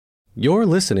You're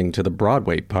listening to the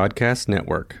Broadway Podcast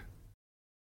Network.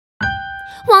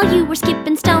 While you were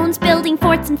skipping stones, building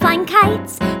forts and flying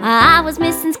kites, I was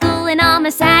missing school and on my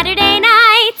Saturday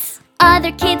nights.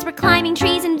 Other kids were climbing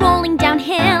trees and rolling down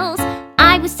hills.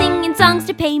 I was singing songs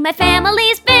to pay my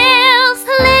family's bills.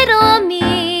 Little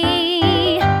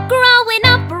me, growing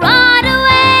up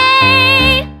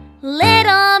Broadway.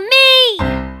 Little me.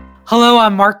 Hello,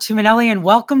 I'm Mark Tuminelli, and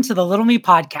welcome to the Little Me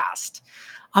podcast.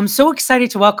 I'm so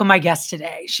excited to welcome my guest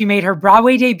today. She made her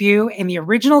Broadway debut in the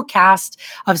original cast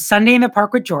of Sunday in the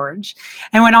Park with George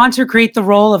and went on to create the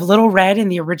role of Little Red in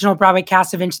the original Broadway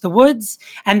cast of Into the Woods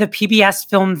and the PBS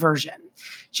film version.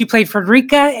 She played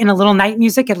Frederica in A Little Night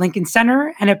Music at Lincoln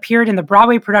Center and appeared in the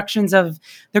Broadway productions of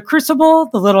The Crucible,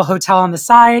 The Little Hotel on the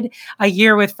Side, A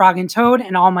Year with Frog and Toad,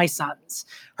 and All My Sons.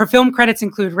 Her film credits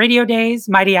include Radio Days,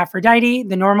 Mighty Aphrodite,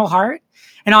 The Normal Heart,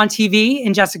 and on TV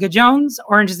in Jessica Jones,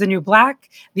 Orange is the New Black,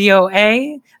 The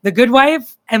OA, The Good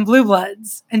Wife, and Blue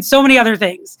Bloods, and so many other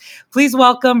things. Please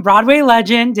welcome Broadway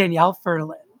legend Danielle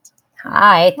Furland.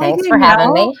 Hi, thanks for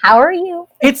having me. How are you?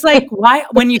 It's like, why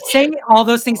when you say all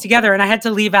those things together, and I had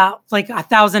to leave out like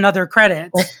 1,000 other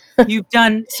credits, you've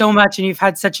done so much and you've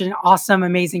had such an awesome,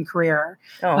 amazing career.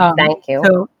 Oh, thank you.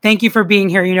 So thank you for being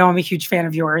here. You know, I'm a huge fan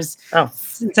of yours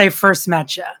since I first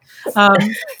met you. So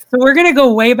we're going to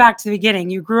go way back to the beginning.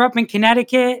 You grew up in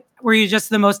Connecticut. Were you just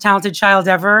the most talented child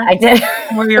ever? I did.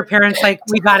 Were your parents like,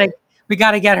 we got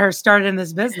to get her started in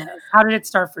this business? How did it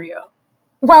start for you?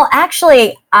 Well,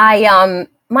 actually,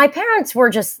 my parents we were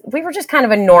just kind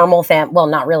of a normal family. Well,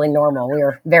 not really normal. We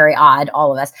were very odd,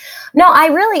 all of us. No,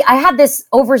 I had this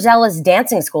overzealous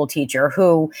dancing school teacher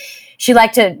who she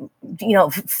liked to,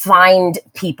 find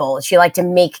people. She liked to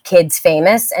make kids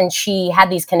famous. And she had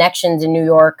these connections in New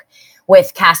York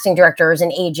with casting directors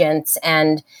and agents.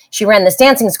 And she ran this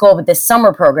dancing school with this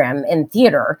summer program in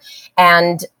theater.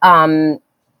 And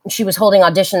she was holding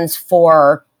auditions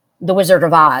for The Wizard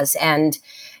of Oz. And,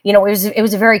 it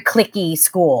was a very cliquey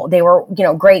school. They were,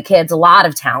 great kids, a lot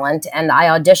of talent. And I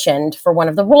auditioned for one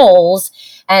of the roles.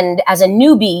 And as a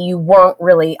newbie, you weren't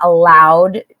really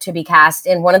allowed to be cast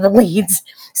in one of the leads.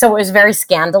 So it was very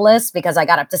scandalous because I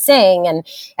got up to sing and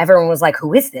everyone was like,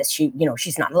 who is this?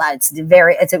 She's not allowed.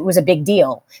 It was a big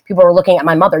deal. People were looking at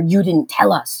my mother. You didn't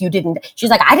tell us. You didn't. She's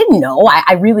like, I didn't know.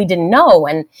 I really didn't know.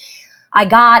 And I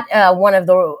got one of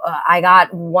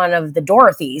the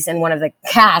Dorothys in one of the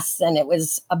casts, and it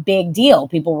was a big deal.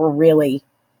 People were really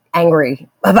angry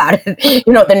about it.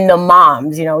 The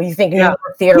moms. You think New York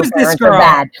theater parents are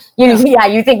bad.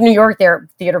 You think New York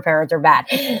theater parents are bad.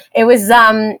 It was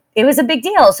a big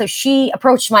deal. So she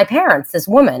approached my parents, this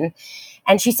woman,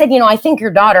 and she said, I think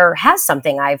your daughter has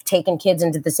something. I've taken kids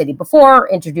into the city before,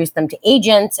 introduced them to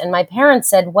agents, and my parents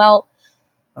said, well,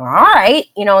 all right,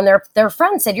 and their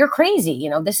friends said, you're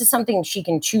crazy. This is something she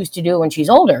can choose to do when she's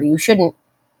older. You shouldn't,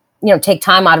 take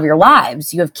time out of your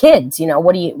lives. You have kids,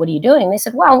 what are you doing? They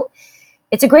said, well,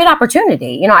 it's a great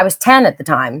opportunity. I was 10 at the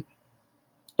time.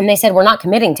 And they said, we're not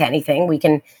committing to anything. We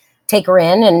can take her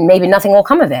in and maybe nothing will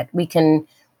come of it. We can,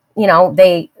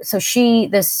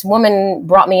 this woman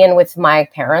brought me in with my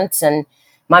parents and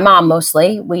my mom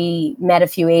mostly. We met a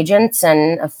few agents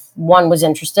and one was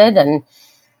interested, and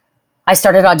I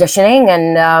started auditioning,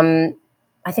 and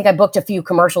I think I booked a few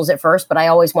commercials at first, but I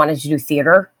always wanted to do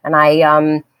theater. And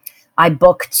I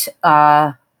booked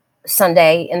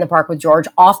Sunday in the Park with George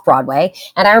off Broadway.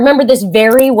 And I remember this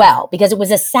very well because it was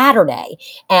a Saturday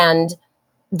and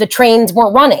the trains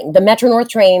weren't running. The Metro North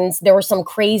trains, there was some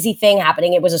crazy thing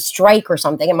happening. It was a strike or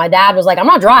something. And my dad was like, I'm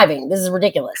not driving. This is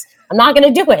ridiculous. I'm not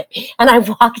going to do it. And I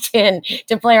walked in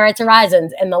to Playwrights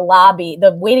Horizons, and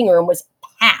the waiting room was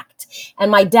packed.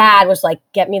 And my dad was like,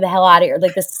 get me the hell out of here.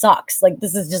 Like, this sucks. Like,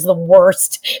 this is just the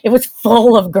worst. It was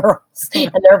full of girls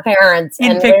and their parents.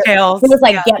 In pigtails. He was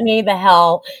like, get me the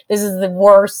hell. This is the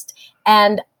worst.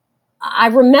 And I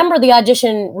remember the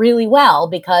audition really well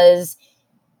because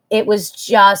it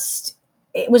was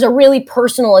a really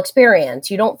personal experience.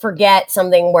 You don't forget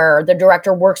something where the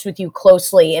director works with you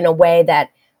closely in a way that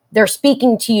they're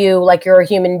speaking to you like you're a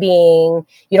human being.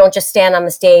 You don't just stand on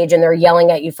the stage and they're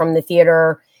yelling at you from the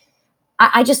theater.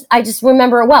 I just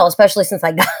remember it well, especially since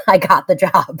I got the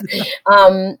job.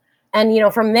 And,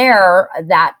 from there,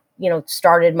 that,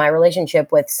 started my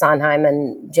relationship with Sondheim,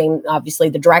 and James, obviously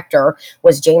the director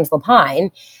was James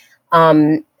Lapine.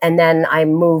 And then I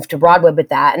moved to Broadway with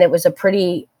that. And it was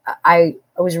I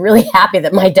was really happy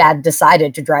that my dad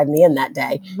decided to drive me in that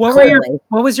day. What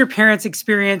was your parents'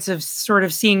 experience of sort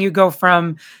of seeing you go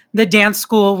from the dance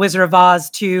school Wizard of Oz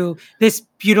to this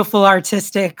beautiful,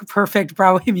 artistic, perfect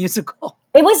Broadway musical?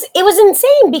 It was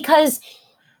insane because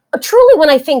truly, when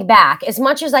I think back, as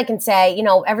much as I can say,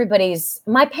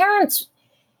 my parents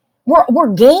were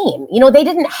game. They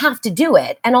didn't have to do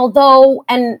it.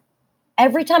 And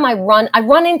every time I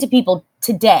run into people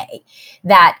today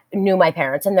that knew my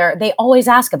parents, and they always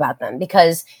ask about them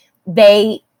because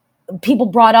people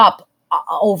brought up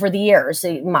over the years,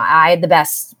 I had the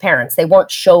best parents. They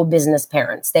weren't show business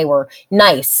parents. They were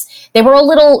nice. They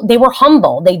were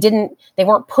humble. They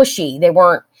weren't pushy. They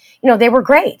weren't, they were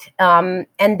great. And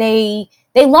they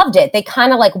loved it. They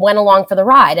kind of like went along for the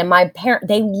ride. And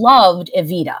they loved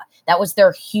Evita. That was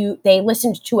they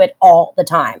listened to it all the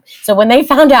time. So when they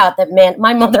found out that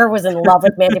my mother was in love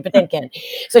with Mandy Patinkin,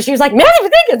 so she was like, Mandy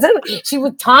Patinkin. She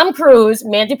was Tom Cruise,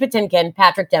 Mandy Patinkin,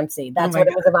 Patrick Dempsey. That's what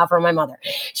it was about for my mother.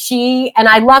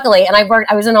 I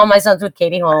was in All My Sons with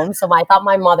Katie Holmes, so I thought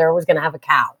my mother was going to have a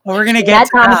cow. Well, we're going to get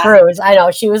to Tom Cruise. I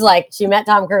know. She met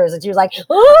Tom Cruise, and she was like,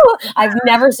 ooh, I've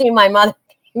never seen my mother.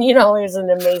 It was an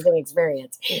amazing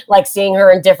experience, like seeing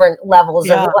her in different levels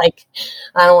of like,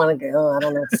 I don't want to go, I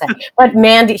don't know what to say. But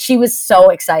Mandy, she was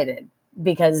so excited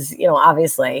because,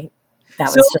 obviously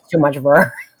that was just too much for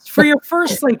her. For your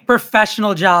first like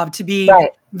professional job to be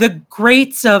the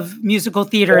greats of musical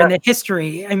theater in the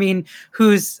history, I mean,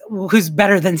 who's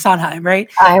better than Sondheim,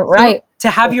 right? Right. So to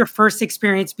have your first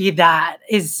experience be that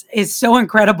is so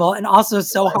incredible and also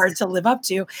so hard to live up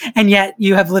to, and yet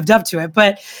you have lived up to it.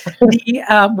 But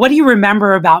what do you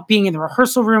remember about being in the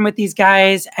rehearsal room with these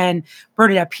guys and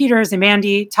Bernadette Peters and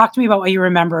Mandy? Talk to me about what you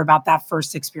remember about that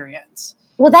first experience.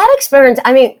 Well, that experience,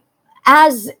 I mean,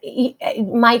 as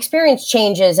my experience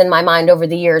changes in my mind over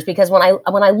the years, because when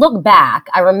I look back,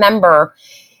 I remember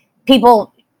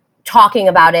people talking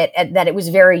about it, that it was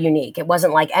very unique. It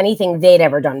wasn't like anything they'd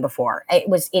ever done before.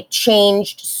 It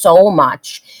changed so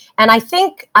much. And I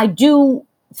do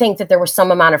think that there was some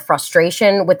amount of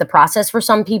frustration with the process for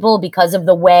some people because of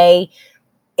the way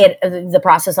the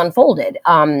process unfolded.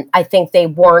 I think they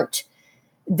weren't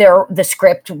the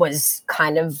script was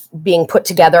kind of being put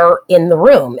together in the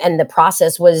room, and the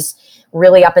process was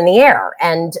really up in the air.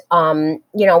 And,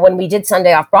 when we did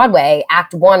Sunday Off Broadway,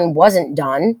 Act 1 wasn't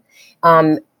done.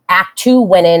 Act 2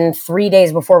 went in 3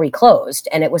 days before we closed,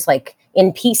 and it was like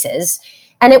in pieces.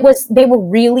 And it was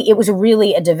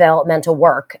really a developmental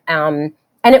work. And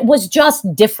it was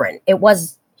just different.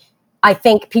 I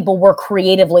think people were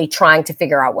creatively trying to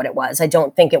figure out what it was. I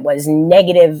don't think it was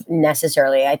negative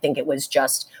necessarily. I think it was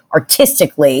just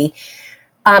artistically.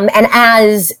 And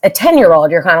as a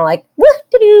 10-year-old, you're kind of like,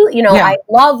 I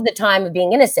love the time of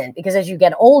being innocent, because as you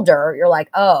get older, you're like,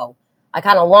 oh, I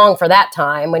kind of long for that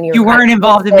time when you weren't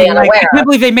involved in being like, I can't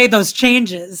believe they made those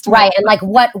changes. Right. And like,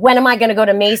 when am I going to go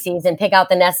to Macy's and pick out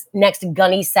the next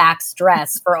Gunny Sacks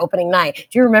dress for opening night?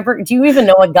 Do you even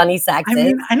know what Gunny Sacks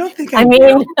is? I don't think I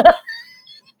do.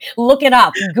 Look it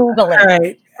up, Google it.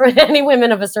 Right. For any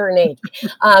women of a certain age.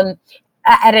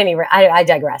 At any rate, I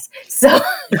digress. So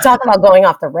talk about going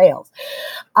off the rails.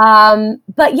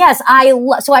 But yes,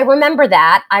 so I remember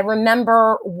that. I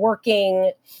remember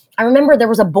there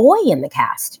was a boy in the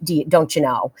cast, don't you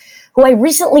know, who I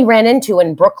recently ran into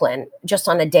in Brooklyn just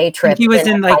on a day trip. He was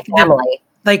in like family.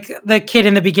 Like the kid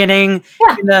in the beginning.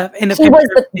 Yeah. He was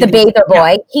the bather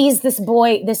boy. Yeah. He's this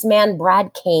man,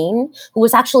 Brad Kane, who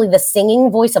was actually the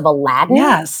singing voice of Aladdin.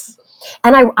 Yes.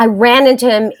 And I ran into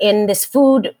him in this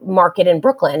food market in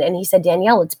Brooklyn, and he said,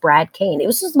 Danielle, it's Brad Kane. It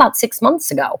was just about 6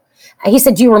 months ago. He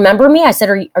said, do you remember me? I said,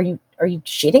 are you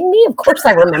shitting me? Of course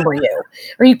I remember you.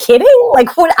 Are you kidding?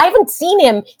 Like, what? I haven't seen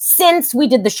him since we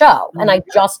did the show, and I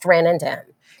just ran into him.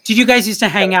 Did you guys used to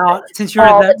hang out since you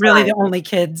were really the only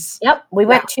kids? Yep. We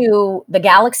went to the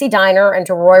Galaxy Diner and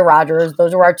to Roy Rogers.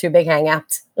 Those were our two big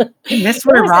hangouts. Miss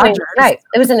Roy Rogers. Right.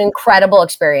 It was an incredible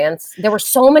experience. There were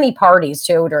so many parties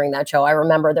too during that show. I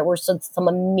remember there were some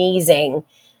amazing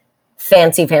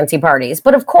fancy parties.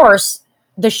 But of course,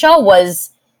 the show was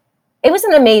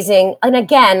an amazing, and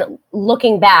again,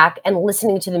 looking back and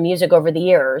listening to the music over the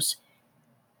years,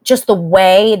 just the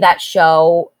way that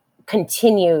show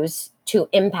continues to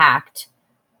impact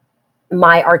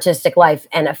my artistic life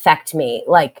and affect me.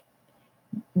 Like,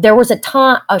 there was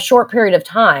a short period of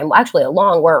time, actually a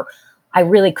long, where I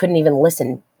really couldn't even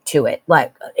listen to it.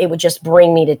 Like, it would just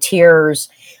bring me to tears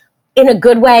in a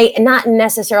good way, and not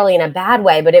necessarily in a bad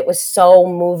way, but it was so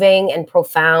moving and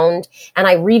profound. And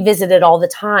I revisit it all the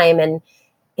time. And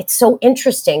it's so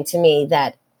interesting to me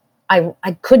that I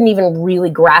couldn't even really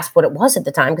grasp what it was at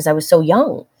the time because I was so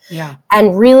young. Yeah.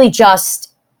 And really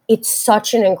it's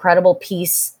such an incredible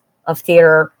piece of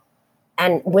theater,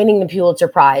 and winning the Pulitzer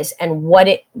Prize and what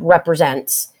it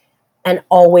represents and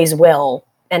always will,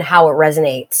 and how it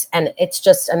resonates. And it's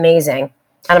just amazing.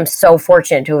 And I'm so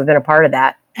fortunate to have been a part of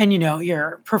that. And,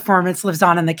 your performance lives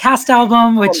on in the cast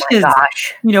album, which is,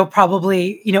 gosh.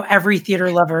 Probably, every theater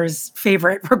lover's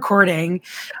favorite recording.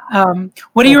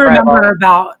 What do you remember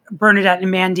about Bernadette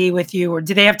and Mandy with you? Or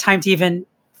did they have time to even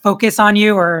focus on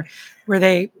you? Or were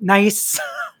they nice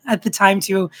at the time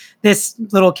to this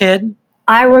little kid?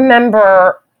 I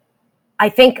remember, I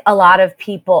think a lot of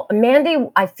people, Mandy,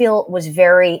 I feel was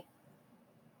very,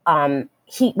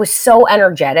 he was so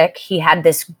energetic. He had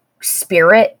this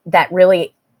spirit that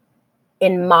really,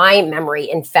 in my memory,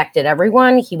 infected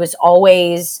everyone. He was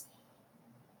always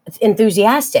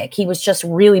enthusiastic. He was just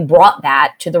really brought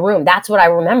that to the room. That's what I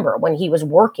remember when he was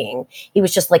working. He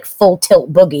was just like full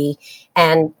tilt boogie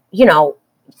and,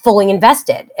 fully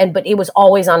invested. But it was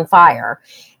always on fire.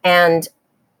 And,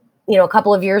 a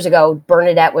couple of years ago,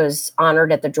 Bernadette was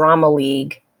honored at the Drama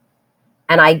League.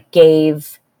 And I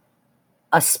gave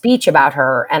a speech about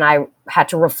her, and I had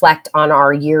to reflect on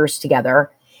our years together.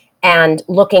 And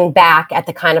looking back at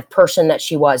the kind of person that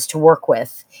she was to work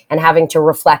with and having to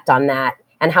reflect on that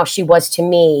and how she was to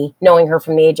me, knowing her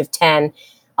from the age of 10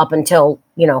 up until,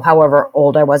 however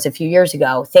old I was a few years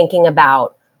ago, thinking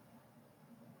about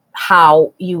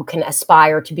how you can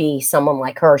aspire to be someone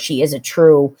like her. She is a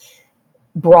true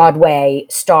Broadway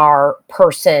star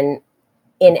person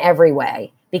in every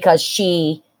way because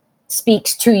she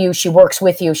speaks to you. She works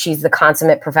with you. She's the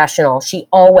consummate professional. She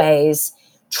always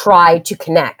try to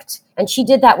connect. And she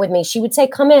did that with me. She would say,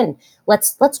 come in,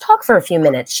 let's talk for a few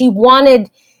minutes. She wanted,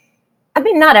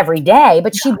 not every day,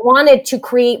 but she wanted to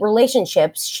create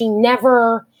relationships. She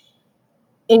never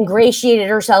ingratiated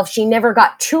herself. She never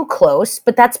got too close,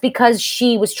 but that's because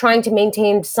she was trying to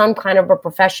maintain some kind of a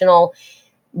professional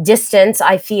distance.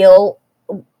 I feel,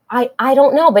 I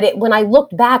don't know, but when I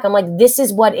looked back, I'm like, this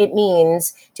is what it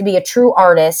means to be a true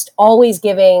artist, always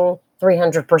giving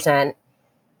 300%.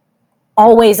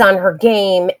 Always on her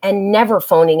game and never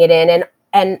phoning it in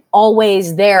and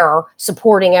always there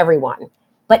supporting everyone,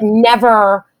 but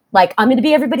never like, I'm going to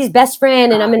be everybody's best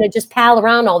friend and I'm going to just pal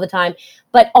around all the time,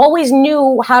 but always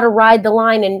knew how to ride the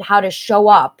line and how to show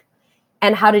up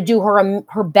and how to do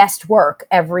her best work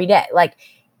every day. Like,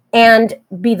 and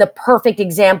be the perfect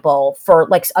example for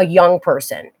like a young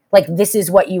person. Like, this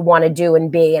is what you want to do and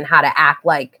be and how to act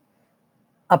like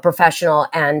a professional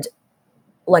and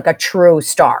like a true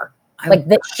star. Like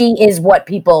that she is what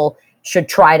people should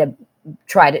try to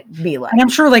be like. And I'm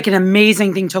sure like an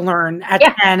amazing thing to learn at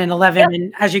 10 and 11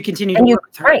 and as you continue to work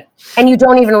with her. Right. And you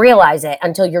don't even realize it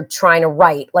until you're trying to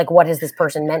write, like, what has this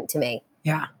person meant to me?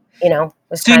 Yeah.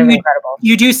 It's kind of incredible.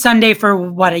 You do Sunday for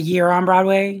what, a year on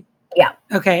Broadway? Yeah.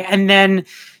 Okay. And then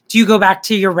do you go back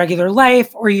to your regular life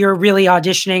or you're really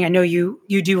auditioning? I know you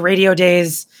do radio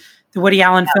days, the Woody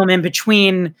Allen film in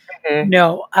between,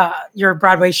 your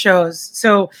Broadway shows.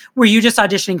 So were you just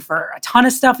auditioning for a ton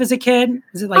of stuff as a kid?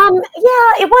 Was it like,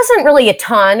 it wasn't really a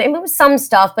ton. I mean, it was some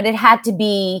stuff, but it had to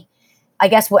be, I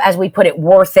guess, as we put it,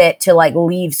 worth it to like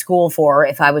leave school for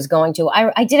if I was going to.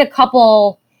 I did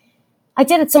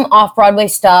some off-Broadway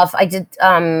stuff. I did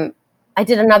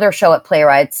another show at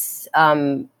Playwrights.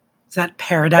 Is that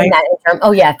Paradise?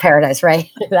 Oh, yeah, Paradise,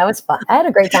 right? That was fun. I had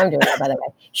a great time doing that, by the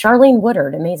way. Charlene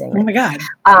Woodard, amazing. Right? Oh, my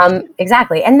God.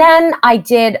 Exactly. And then I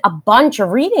did a bunch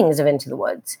of readings of Into the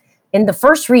Woods. In the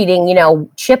first reading,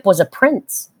 Chip was a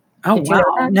prince. Oh,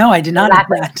 wow. No, I did not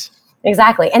know that.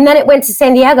 Exactly. And then it went to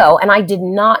San Diego, and I did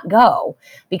not go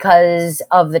because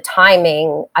of the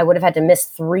timing. I would have had to miss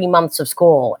 3 months of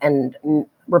school and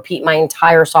repeat my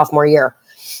entire sophomore year.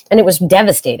 And it was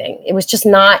devastating. It was just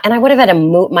not, and I would have had to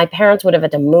move, my parents would have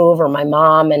had to move, or my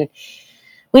mom, and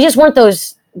we just weren't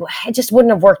those, it just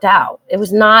wouldn't have worked out. It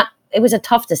was a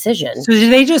tough decision. So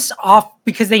did they just off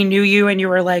because they knew you and you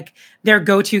were like their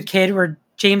go-to kid, were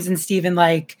James and Steven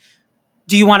like,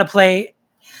 do you want to play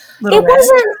Little Red?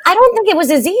 I don't think it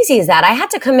was as easy as that. I had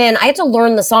to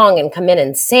learn the song and come in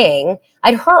and sing.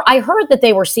 I heard that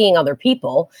they were seeing other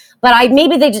people, but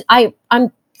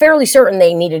I'm fairly certain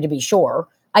they needed to be sure.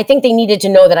 I think they needed to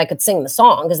know that I could sing the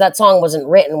song because that song wasn't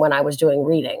written when I was doing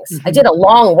readings. Mm-hmm. I did a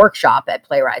long workshop at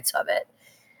Playwrights of it.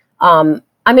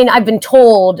 I've been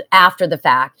told after the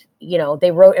fact,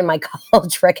 they wrote in my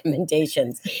college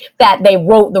recommendations that they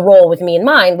wrote the role with me in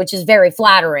mind, which is very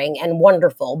flattering and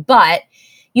wonderful. But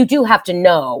you do have to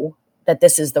know that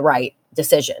this is the right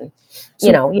decision.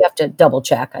 So, you have to double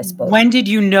check, I suppose. When did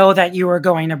you know that you were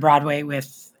going to Broadway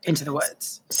with Into the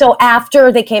Woods? So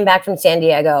after they came back from San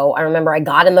Diego, I remember I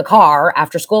got in the car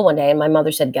after school one day and my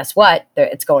mother said, guess what?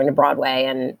 It's going to Broadway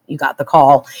and you got the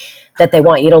call that they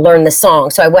want you to learn this song.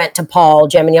 So I went to Paul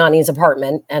Gemignani's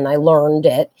apartment and I learned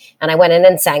it and I went in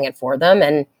and sang it for them.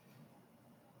 And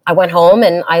I went home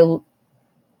and I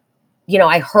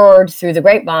I heard through the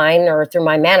grapevine or through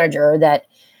my manager that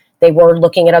they were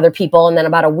looking at other people. And then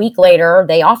about a week later,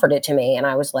 they offered it to me. And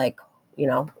I was like,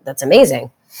 that's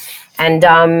amazing. And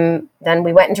then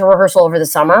we went into rehearsal over the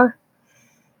summer.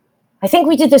 I think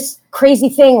we did this crazy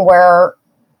thing where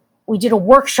we did a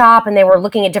workshop and they were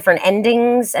looking at different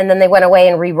endings. And then they went away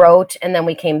and rewrote. And then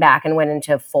we came back and went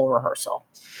into full rehearsal.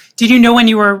 Did you know when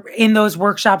you were in those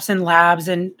workshops and labs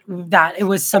and that it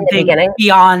was something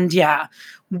beyond,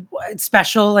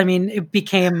 special? I mean, it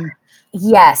became...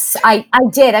 Yes, I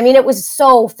did. I mean, it was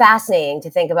so fascinating to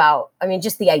think about. I mean,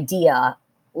 just the idea,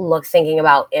 thinking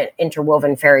about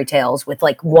interwoven fairy tales with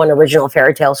like one original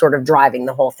fairy tale sort of driving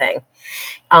the whole thing.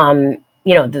 The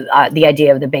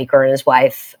idea of the baker and his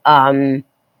wife. I mean,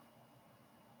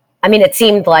 it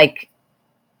seemed like,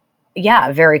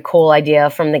 a very cool idea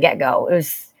from the get-go. It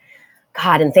was,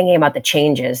 God, and thinking about the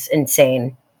changes,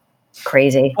 insane,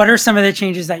 crazy. What are some of the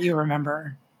changes that you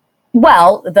remember?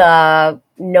 Well, the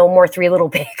no more Three Little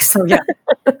Pigs. Oh, yeah.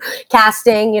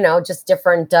 Casting, just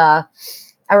different. I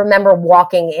remember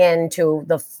walking into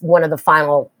one of the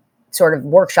final sort of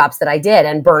workshops that I did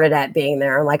and Bernadette being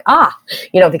there and like,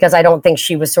 because I don't think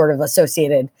she was sort of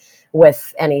associated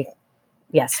with any.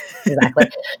 Yes, exactly.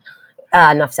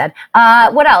 Enough said.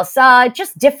 What else?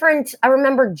 Just different. I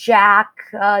remember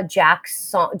Jack's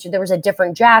song. There was a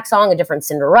different Jack song, a different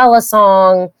Cinderella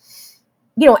song.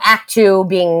 Act 2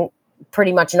 being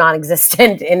pretty much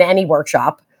non-existent in any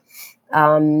workshop.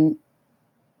 But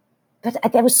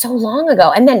that was so long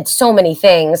ago. And then so many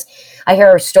things. I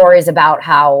hear stories about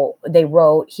how he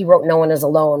wrote No One Is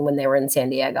Alone when they were in San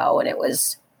Diego. And it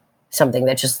was something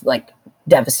that just like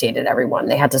devastated everyone.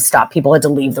 They had to stop. People had to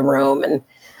leave the room. And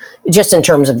just in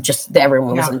terms of just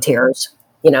everyone was in tears.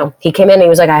 He came in and he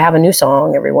was like, I have a new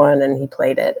song, everyone. And he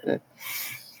played it. And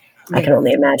I can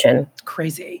only imagine.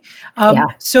 Crazy.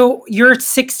 So you're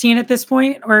 16 at this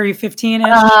point, or are you 15?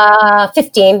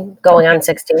 15, going on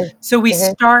 16. So we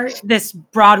start this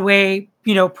Broadway,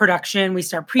 production. We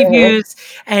start previews,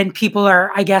 and people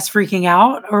are, I guess, freaking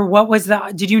out. Or what was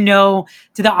did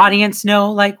the audience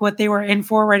know like what they were in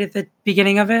for right at the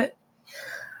beginning of it?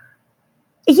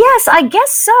 Yes, I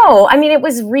guess so. I mean, it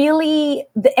was really,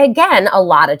 again, a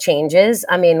lot of changes.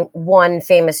 I mean, one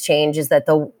famous change is that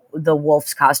the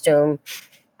wolf's costume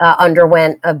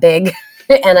underwent a big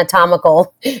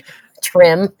anatomical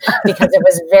trim because it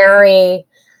was very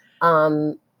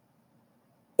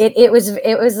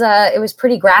it was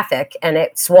pretty graphic and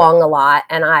it swung a lot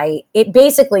and it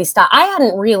basically stopped. I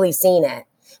hadn't really seen it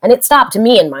and it stopped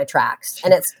me in my tracks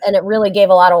and it really gave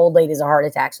a lot of old ladies a heart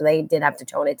attack, so they did have to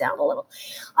tone it down a little.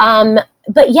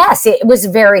 But yes, it was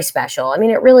very special. I mean,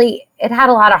 it had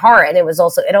a lot of heart, and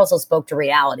it also spoke to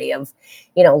reality of,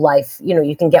 life.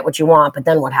 You can get what you want, but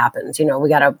then what happens? We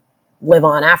got to live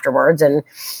on afterwards. And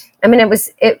I mean,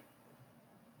 it's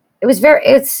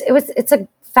a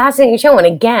fascinating show. And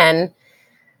again,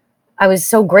 I was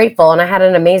so grateful and I had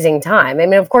an amazing time. I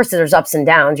mean, of course, there's ups and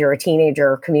downs. You're a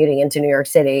teenager commuting into New York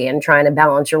City and trying to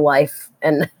balance your life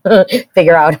and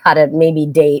figure out how to maybe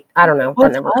date. I don't know. Well,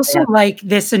 it's also like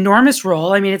this enormous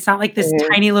role. I mean, it's not like this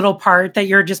tiny little part that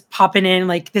you're just popping in.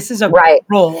 Like this is a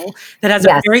role that has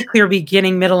a very clear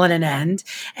beginning, middle, and an end.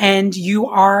 And you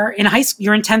are in high school.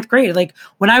 You're in 10th grade. Like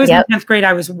when I was in 10th grade,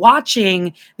 I was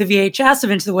watching the VHS of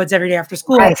Into the Woods every day after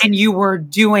school, and you were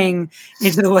doing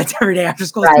Into the Woods every day after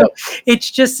school. So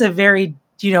it's just a very,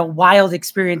 wild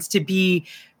experience to be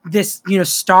this,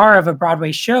 star of a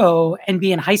Broadway show and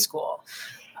be in high school.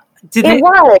 It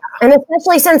was, and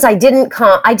especially since I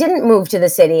didn't move to the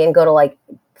city and go to like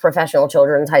professional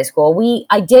children's high school.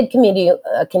 I did continue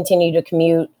to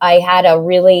commute. I had a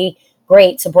really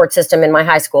great support system in my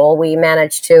high school. We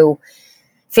managed to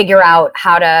figure out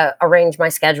how to arrange my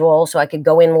schedule so I could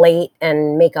go in late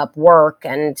and make up work.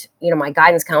 And, my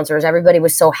guidance counselors, everybody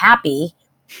was so happy.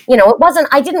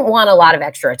 I didn't want a lot of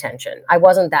extra attention. I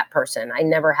wasn't that person. I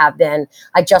never have been.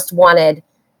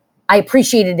 I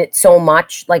appreciated it so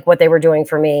much, like what they were doing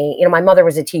for me. My mother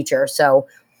was a teacher, so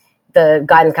the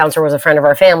guidance counselor was a friend of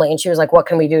our family, and she was like, what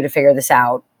can we do to figure this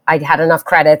out? I had enough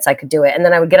credits, I could do it. And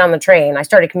then I would get on the train. I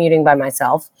started commuting by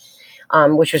myself,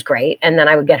 which was great. And then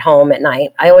I would get home at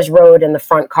night. I always rode in the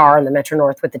front car in the Metro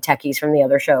North with the techies from the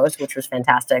other shows, which was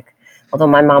fantastic. Although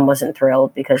my mom wasn't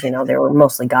thrilled because, they were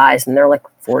mostly guys and they're like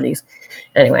 40s.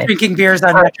 Anyway. Drinking beers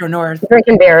on Metro North.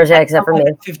 Drinking beers, except for me.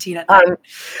 15 at night.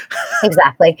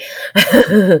 Exactly.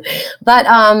 But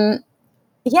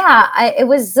it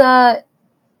was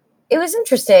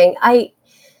interesting. I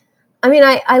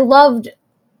loved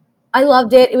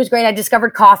it. It was great. I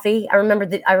discovered coffee. I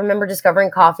remember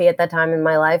discovering coffee at that time in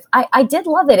my life. I did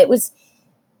love it.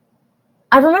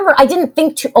 I remember I didn't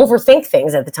overthink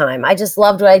things at the time. I just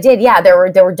loved what I did. Yeah, there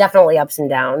were definitely ups and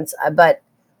downs, but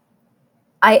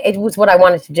it was what I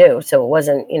wanted to do. So it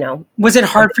wasn't, Was it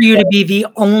hard for you to be the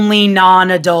only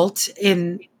non-adult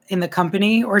in the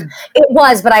company, or? It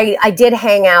was, but I did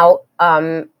hang out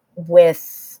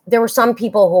there were some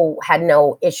people who had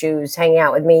no issues hanging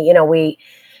out with me,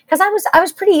 because I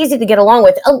was pretty easy to get along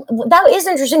with. That is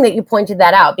interesting that you pointed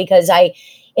that out, because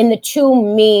in the two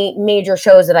major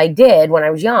shows that I did when I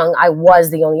was young, I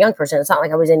was the only young person. It's not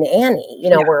like I was in Annie,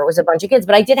 where it was a bunch of kids,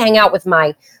 but I did hang out with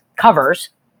my covers.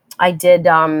 I did,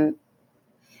 and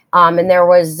there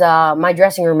was, my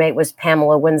dressing roommate was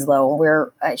Pamela Winslow,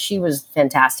 where she was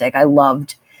fantastic. I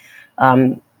loved,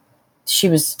 she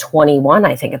was 21,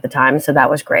 I think, at the time. So that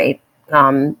was great.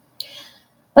 But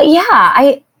yeah,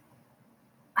 I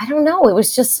don't know. It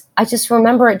was just, I just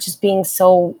remember it just being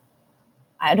so,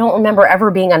 I don't remember ever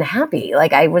being unhappy.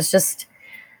 Like I was just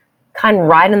kind of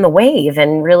riding the wave,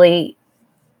 and really,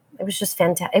 it was just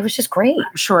fantastic. It was just great.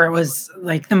 I'm sure it was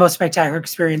like the most spectacular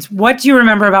experience. What do you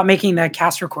remember about making the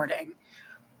cast recording?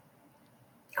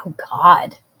 Oh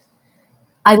God.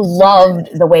 I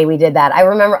loved the way we did that. I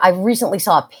remember I recently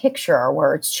saw a picture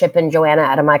where it's Chip and Joanna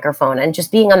at a microphone, and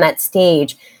just being on that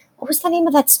stage. What was the name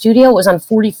of that studio? It was on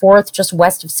 44th, just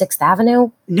west of 6th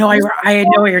Avenue. No, I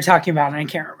know what you're talking about, and I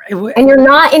can't remember. And you're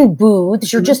not in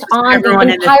booths. You're just on the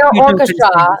entire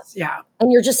orchestra. Yeah.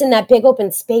 And you're just in that big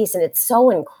open space, and it's so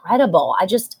incredible.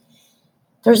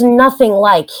 There's nothing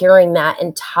like hearing that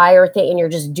entire thing, and you're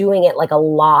just doing it like a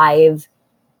live.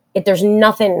 There's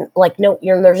nothing like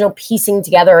there's no piecing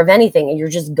together of anything, and you're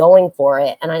just going for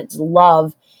it. And I just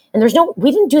love, and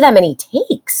we didn't do that many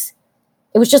takes.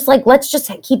 It was just like, let's just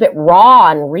keep it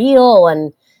raw and real.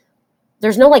 And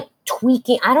there's no like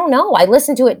tweaking. I don't know. I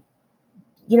listened to it,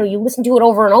 you listen to it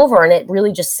over and over, and it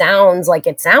really just sounds like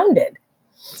it sounded.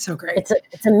 So great.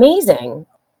 It's amazing.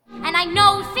 And I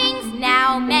know things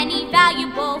now, many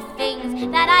valuable things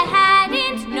that I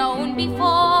hadn't known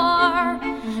before.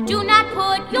 Do not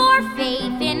put your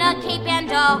faith in a cape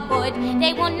and a hood.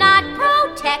 They will not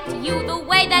protect you the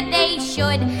way that they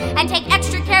should. And take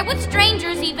extra care with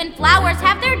strangers. Even flowers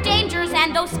have their dangers.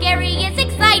 And though scary is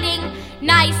exciting,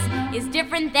 nice is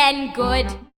different than good.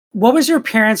 What was your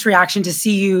parents' reaction to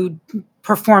see you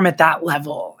perform at that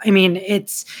level? I mean,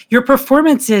 your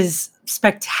performance is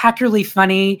spectacularly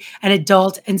funny and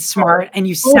adult and smart, and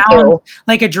you sound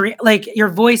like a dream. Like your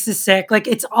voice is sick. Like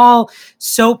it's all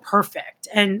so perfect,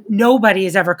 and nobody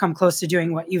has ever come close to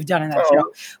doing what you've done in that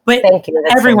show. But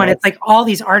everyone, it's like all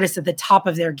these artists at the top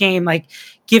of their game, like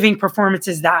giving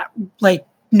performances that like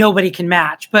nobody can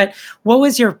match. But what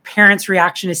was your parents'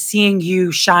 reaction to seeing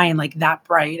you shine like that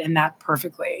bright and that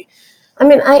perfectly? I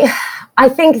mean, I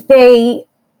think they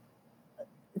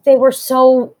were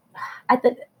so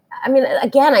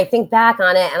again, I think back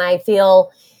on it and I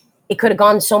feel it could have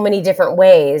gone so many different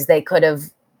ways. They could have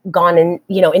gone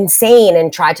insane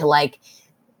and tried to like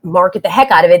market the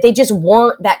heck out of it. They just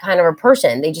weren't that kind of a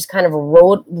person. They just kind of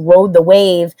rode the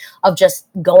wave of just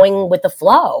going with the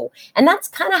flow. And that's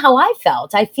kind of how I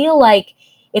felt. I feel like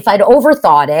if I'd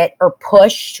overthought it or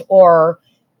pushed or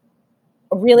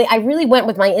I really went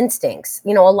with my instincts.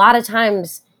 A lot of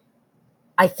times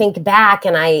I think back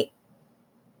and I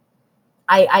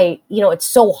it's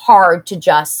so hard to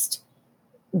just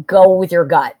go with your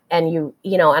gut. And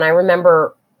and I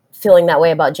remember feeling that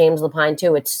way about James Lapine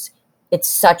too. It's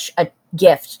such a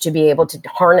gift to be able to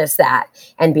harness that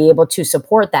and be able to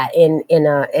support that in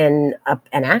an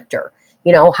actor.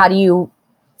 How do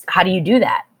you do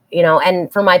that?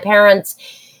 And for my parents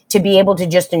to be able to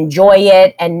just enjoy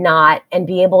it and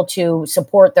be able to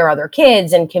support their other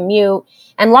kids and commute.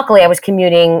 And luckily I was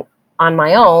commuting on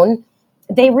my own.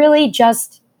 They really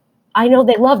just, I know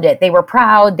they loved it. They were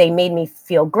proud. They made me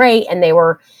feel great. And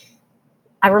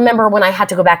I remember when I had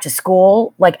to go back to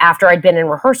school, like after I'd been in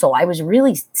rehearsal, I was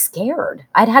really scared.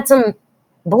 I'd had some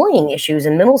bullying issues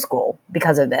in middle school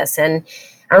because of this. And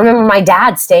I remember my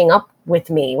dad staying up with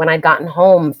me when I'd gotten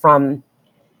home from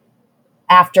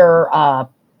after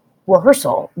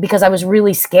rehearsal because I was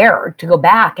really scared to go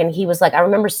back. And he was like, I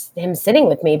remember him sitting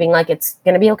with me being like, it's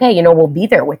going to be okay. We'll be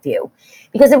there with you.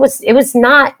 Because it was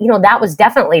not, that was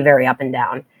definitely very up and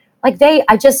down. Like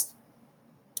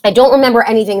I don't remember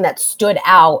anything that stood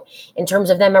out in terms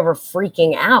of them ever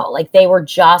freaking out. Like they were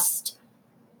just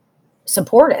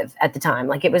supportive at the time.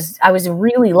 Like I was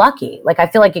really lucky. Like I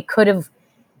feel like it could have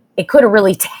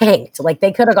really tanked. Like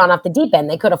they could have gone off the deep end.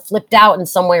 They could have flipped out in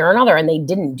some way or another, and they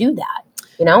didn't do that.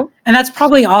 And that's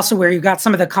probably also where you got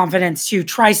some of the confidence to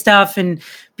try stuff and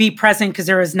be present because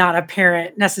there was not a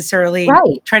parent necessarily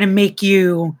trying to make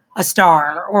you a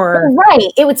star or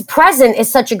right. It was present is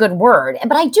such a good word.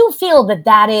 But I do feel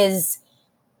that is,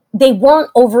 they weren't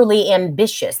overly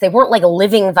ambitious. They weren't like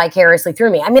living vicariously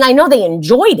through me. I mean, I know they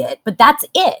enjoyed it, but that's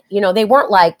it. You know, they weren't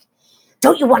like,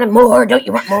 don't you want it more? Don't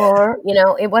you want more? You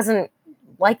know, it wasn't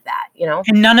like that, you know?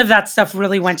 And none of that stuff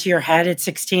really went to your head at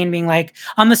 16 being like,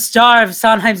 I'm the star of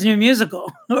Sondheim's new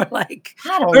musical or like,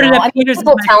 I don't know. I mean,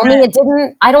 people tell me it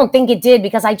didn't. I don't think it did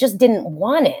because I just didn't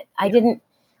want it. I didn't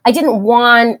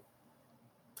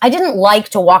like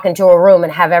to walk into a room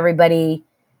and have everybody.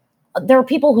 There are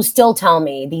people who still tell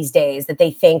me these days that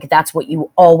they think that's what you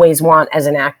always want as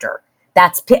an actor.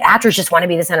 Actors just want to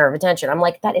be the center of attention. I'm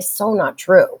like, that is so not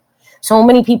true. So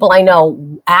many people I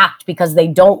know act because they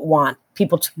don't want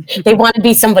people to, they want to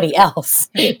be somebody else.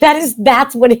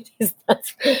 That's what it is.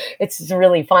 It's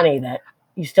really funny that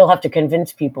you still have to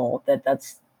convince people that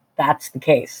that's the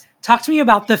case. Talk to me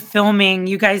about the filming.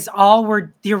 You guys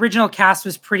the original cast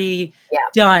was pretty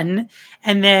done.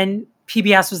 And then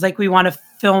PBS was like, we want to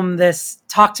film this.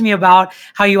 Talk to me about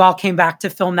how you all came back to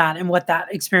film that and what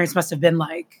that experience must have been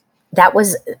like. That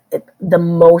was the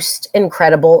most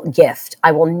incredible gift.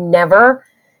 I will never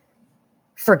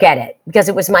forget it because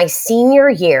it was my senior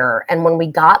year. And when we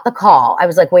got the call, I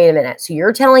was like, wait a minute. So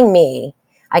you're telling me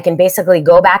I can basically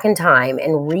go back in time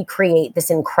and recreate this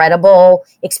incredible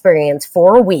experience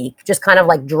for a week, just kind of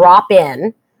like drop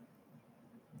in.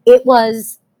 It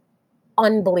was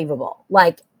unbelievable.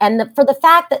 Like, and for the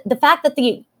fact that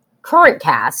the current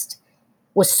cast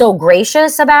was so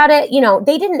gracious about it, you know,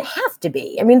 they didn't have to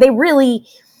be. I mean, they really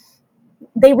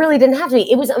didn't have to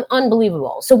be. It was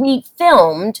unbelievable. So we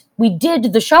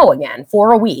did the show again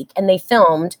for a week, and they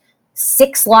filmed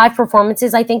 6 live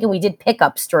performances, I think, and we did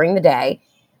pickups during the day.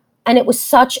 And it was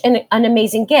such an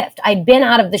amazing gift. I'd been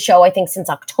out of the show, I think, since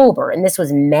October, and this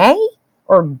was May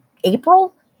or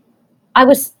April. I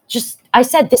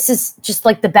said, this is just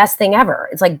like the best thing ever.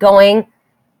 It's like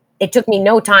it took me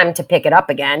no time to pick it up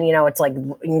again. You know, it's like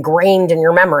ingrained in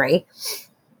your memory.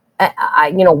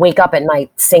 I wake up at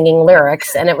night singing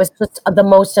lyrics, and it was just the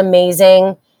most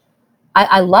amazing.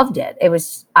 I loved it. It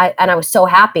was, and I was so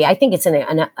happy. I think it's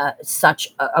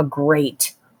such a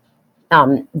great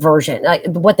version. Like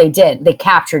what they did, they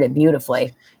captured it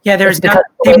beautifully. Yeah,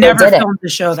 they've never filmed the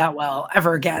show that well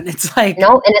ever again. It's like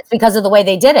no, and it's because of the way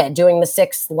they did it, doing the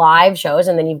 6 live shows,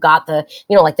 and then you've got the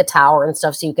like the tower and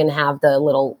stuff, so you can have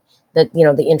the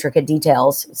intricate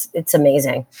details. It's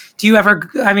amazing. Do you ever?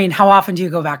 I mean, how often do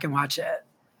you go back and watch it?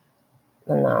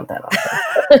 Not that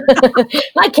often.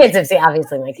 My kids have seen.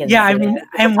 Obviously, my kids. Yeah, I mean,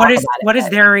 and what is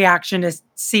their reaction to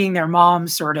seeing their mom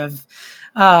sort of?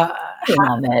 I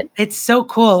love it. It's so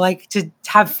cool, like to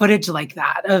have footage like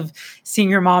that of seeing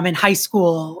your mom in high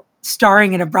school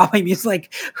starring in a Broadway musical.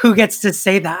 Like, who gets to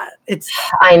say that?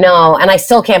 I know, and I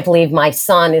still can't believe my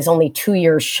son is only 2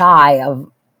 years shy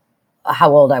of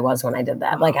how old I was when I did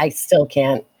that. Like, I still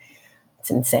can't. It's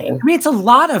insane. I mean, it's a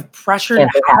lot of pressure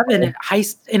to have in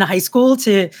high school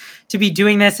to be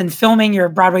doing this and filming your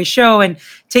Broadway show and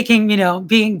taking,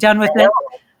 being done with it.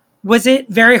 Was it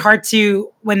very hard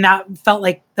when that felt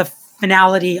like the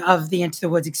finality of the Into the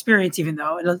Woods experience, even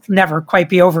though it'll never quite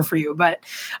be over for you, but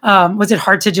was it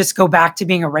hard to just go back to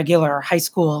being a regular high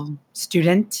school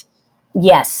student?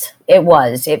 Yes, it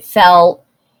was. It felt,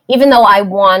 even though I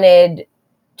wanted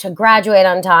to graduate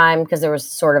on time because there was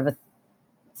sort of a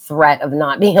threat of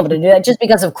not being able to do that just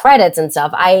because of credits and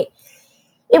stuff,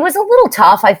 it was a little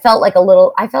tough. I felt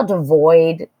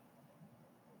devoid.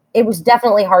 It was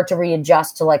definitely hard to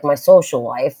readjust to like my social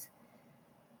life,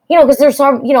 because there's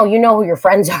some, you know who your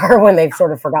friends are when they've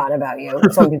sort of forgotten about you.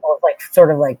 Some people like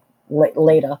sort of like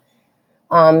later.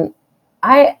 It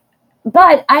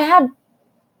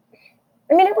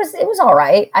was all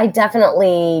right. I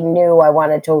definitely knew I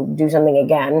wanted to do something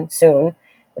again soon.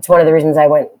 It's one of the reasons I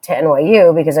went to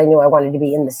NYU, because I knew I wanted to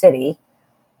be in the city.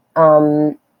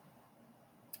 But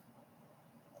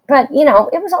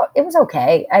it was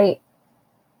okay.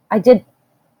 I did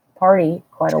party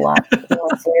quite a lot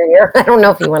senior year. I don't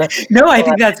know if you want to. No, I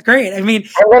think that's great. I mean,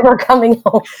 I remember coming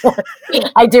home.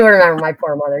 I do remember my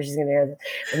poor mother. She's going to hear this.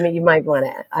 I mean, you might want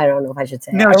to. I don't know if I should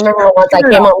say. No, I remember once I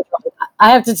came home. I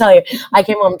have to tell you, I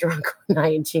came home drunk one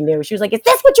night, and she knew. She was like, "Is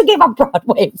this what you gave up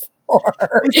Broadway for?"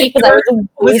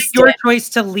 Was it your choice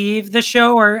to leave the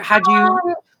show, or had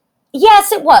you?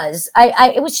 Yes, it was.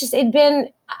 It was just. It'd been.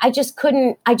 I just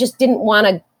couldn't. I just didn't want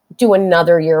to do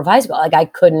another year of high school. Like, I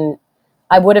couldn't.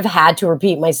 I would have had to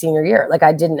repeat my senior year. Like,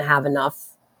 I didn't have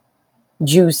enough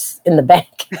juice in the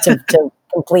bank to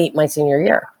complete my senior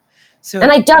year.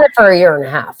 And I'd done it for a year and a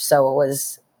half, so it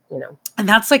was And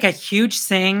that's like a huge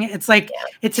thing. It's like,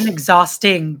 it's an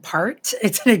exhausting part.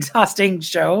 It's an exhausting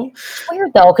show. It's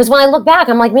weird though, because when I look back,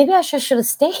 I'm like, maybe I should have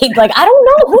stayed. Like, I don't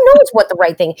know. Who knows what the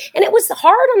right thing? And it was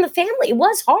hard on the family. It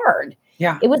was hard.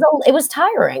 Yeah. It was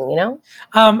tiring,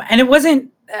 And it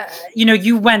wasn't,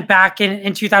 you went back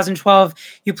in 2012,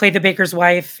 you played the baker's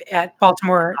wife at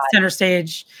Baltimore Center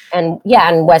Stage. And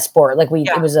Westport,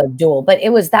 it was a duel, but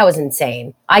that was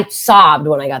insane. I sobbed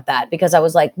when I got that because I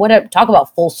was like, talk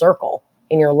about full circle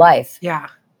in your life. Yeah.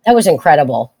 That was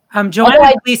incredible.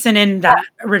 Joanna Gleason in that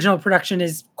original production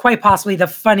is quite possibly the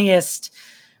funniest.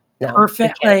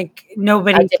 Perfect. Like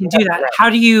nobody can do that. Right. How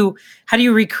do you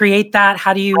recreate that?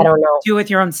 How do you do it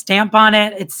with your own stamp on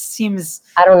it? It seems.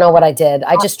 I don't know what I did.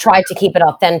 I just tried to keep it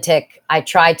authentic. I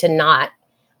tried to not.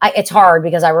 It's hard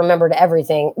because I remembered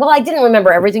everything. Well, I didn't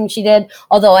remember everything she did,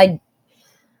 although I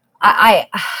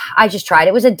just tried.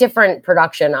 It was a different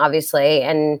production, obviously,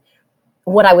 and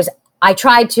I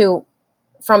tried to,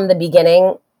 from the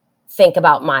beginning, think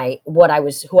about who I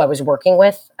was working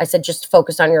with. I said, just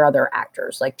focus on your other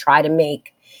actors. Like, try to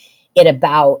make it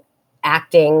about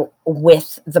acting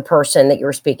with the person that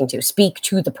you're speaking to. Speak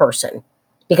to the person,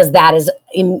 because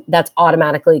that's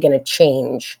automatically going to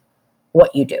change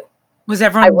what you do. Was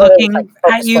everyone looking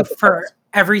at you for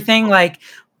everything? Like,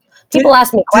 people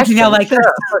ask me questions.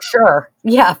 For sure.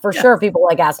 Yeah, for sure. People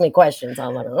ask me questions.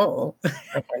 I'm like, oh,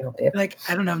 I can't help you. Like,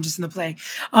 I don't know. I'm just in the play.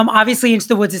 Obviously, Into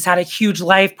the Woods has had a huge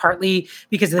life, partly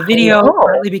because of the video,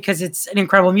 partly because it's an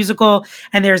incredible musical.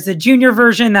 And there's the junior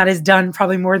version that is done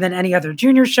probably more than any other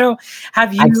junior show.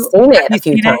 I've seen it a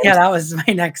few times. Yeah, that was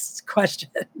my next question.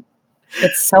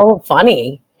 It's so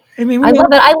funny. I mean, I love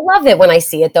it. I love it when I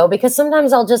see it though, because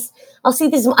sometimes I'll see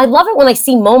these. I love it when I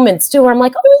see moments too, where I'm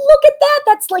like, oh, look at that.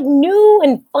 That's like new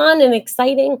and fun and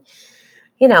exciting,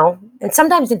 and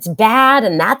sometimes it's bad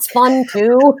and that's fun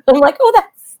too. I'm like, oh,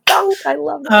 that stunk. I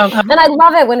love it. And I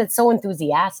love it when it's so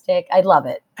enthusiastic. I love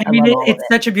it. I mean, it's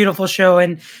such a beautiful show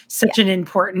and such an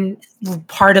important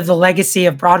part of the legacy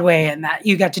of Broadway, and that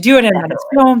you got to do it and that it's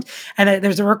filmed and that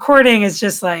there's a recording is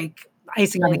just like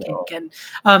icing on the cake.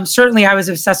 And certainly I was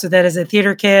obsessed with it as a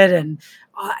theater kid, and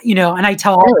and I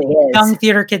tell all young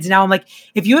theater kids now, I'm like,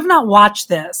 if you have not watched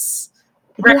this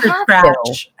record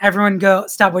scratch, everyone go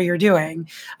stop what you're doing.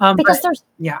 Because there's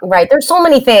so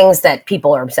many things that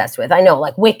people are obsessed with. I know,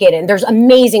 like Wicked, and there's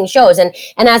amazing shows, and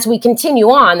as we continue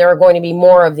on, there are going to be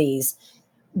more of these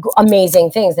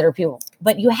amazing things that are people,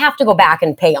 but you have to go back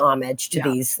and pay homage to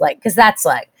these, because that's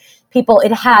people,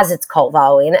 it has its cult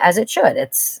following, as it should.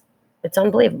 It's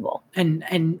unbelievable.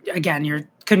 And again, you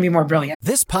couldn't be more brilliant.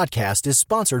 This podcast is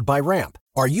sponsored by Ramp.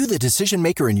 Are you the decision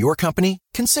maker in your company?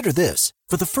 Consider this.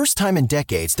 For the first time in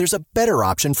decades, there's a better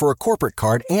option for a corporate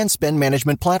card and spend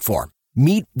management platform.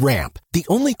 Meet Ramp, the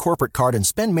only corporate card and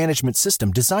spend management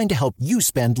system designed to help you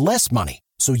spend less money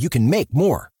so you can make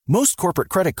more. Most corporate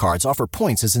credit cards offer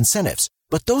points as incentives,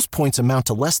 but those points amount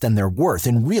to less than their worth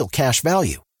in real cash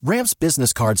value. Ramp's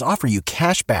business cards offer you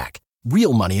cash back,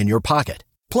 real money in your pocket.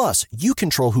 Plus, you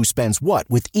control who spends what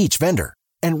with each vendor.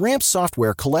 And Ramp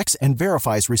software collects and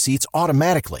verifies receipts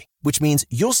automatically, which means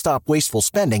you'll stop wasteful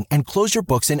spending and close your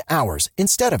books in hours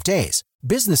instead of days.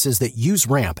 Businesses that use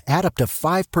Ramp add up to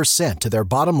 5% to their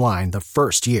bottom line the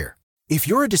first year. If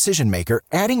you're a decision maker,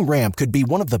 adding Ramp could be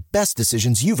one of the best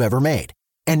decisions you've ever made.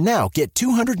 And now get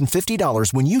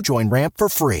 $250 when you join Ramp for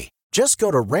free. Just go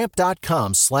to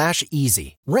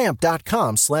ramp.com/easy.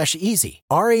 Ramp.com/easy.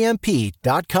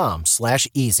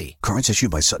 RAMP.com/easy. Cards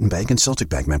issued by Sutton Bank and Celtic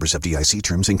Bank, members FDIC.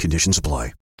 Terms and conditions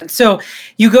apply. So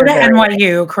you go to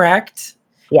NYU, correct?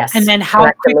 Yes. And then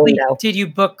how quickly did you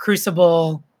book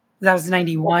Crucible? That was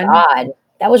 91. Oh God,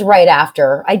 that was right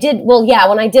after I did. Well, yeah,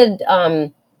 when I did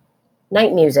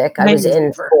Night Music, I was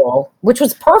in school, which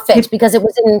was perfect because it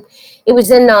was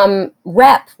in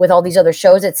rep with all these other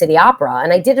shows at City Opera,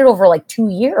 and I did it over 2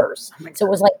 years. So it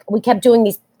was we kept doing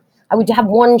these. I would have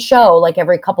one show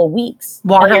every couple weeks.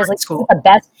 While and I was in school.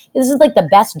 This is the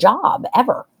best job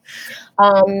ever.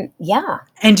 Yeah.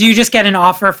 And do you just get an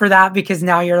offer for that because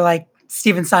now you're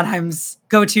Stephen Sondheim's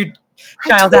go-to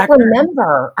child actor? I don't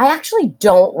remember. I actually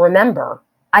don't remember.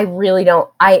 I really don't.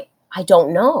 I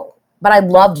don't know. But I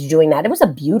loved doing that. It was a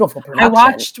beautiful production. I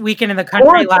watched Weekend in the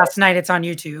Country last night. It's on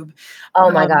YouTube. Oh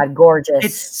my God, gorgeous.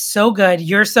 It's so good.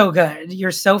 You're so good.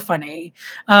 You're so funny.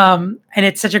 And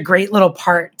it's such a great little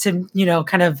part to,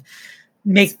 kind of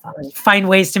find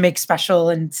ways to make special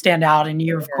and stand out. And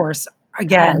you, of course,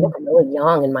 again. I look really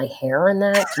young and my hair in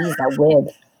that. Geez, that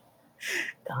wig.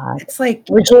 God. It's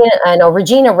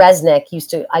Regina Resnick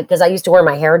used to, because I used to wear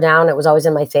my hair down. It was always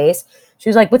in my face. She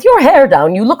was like, with your hair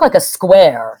down, you look like a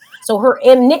square. So her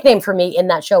nickname for me in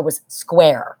that show was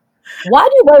Square. why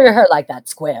do you wear your hair like that,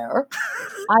 Square?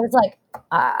 I was like,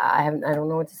 I don't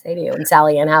know what to say to you. And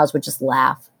Sally Ann House would just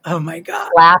laugh Oh my God.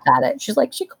 at it. She's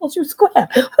like, she calls you Square.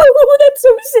 Oh, that's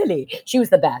so silly. She was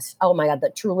the best. Oh my God,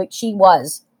 she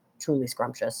was truly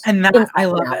scrumptious. And that, I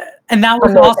love it. And that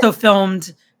was Amazing. also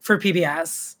filmed for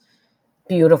PBS.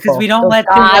 Beautiful. Because we don't Those let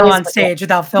them guys go on with stage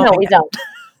without filming. No, we it. don't.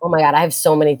 Oh my God, I have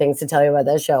so many things to tell you about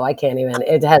that show. I can't even.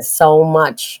 It has so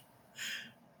much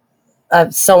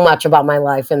about my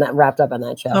life and that wrapped up in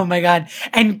that show. Oh my God.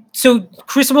 And so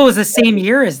Crucible was the same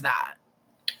year as that.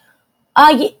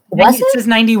 Was It says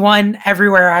 91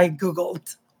 everywhere I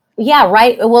Googled. Yeah,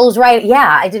 right. Well, it was right.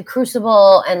 Yeah, I did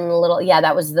Crucible and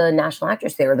that was the National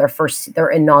Actors Theater, their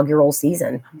inaugural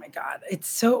season. Oh my God. It's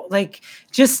so like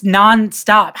just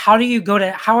nonstop. How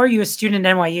are you a student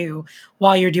at NYU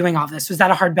while you're doing all this? Was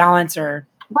that a hard balance or?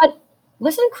 But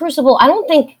listen, Crucible, I don't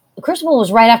think Crucible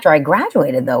was right after I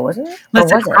graduated though, wasn't it?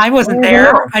 Listen, Was it? I wasn't don't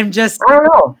there. know. I don't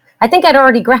know. I think I'd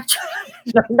already graduated.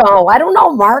 No, I don't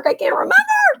know, Mark. I can't remember.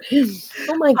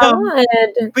 Oh my God.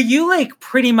 But you like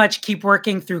pretty much keep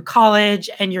working through college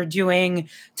and you're doing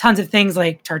tons of things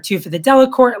like Tartuffe at the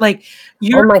Delacorte. Like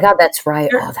oh my God, that's right.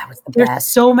 Oh, that was the there's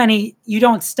best. so many, you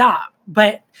don't stop.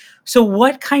 But so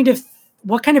what kind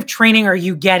of training are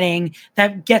you getting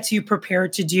that gets you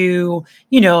prepared to do,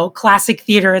 classic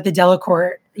theater at the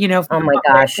Delacorte, Oh my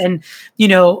gosh. and,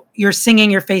 you're singing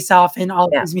your face off in all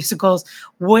of these musicals.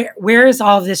 Where is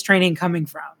all of this training coming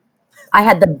from? I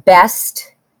had the best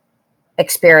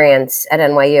experience at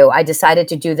NYU. I decided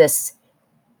to do this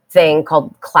thing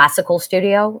called Classical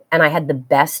Studio, and I had the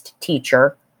best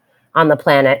teacher on the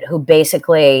planet who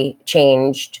basically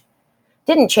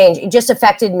didn't change. It just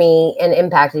affected me and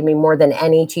impacted me more than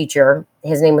any teacher.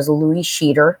 His name was Louis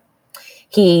Sheeter.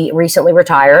 He recently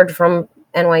retired from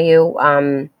NYU.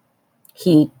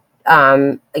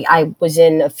 I was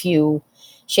in a few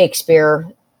Shakespeare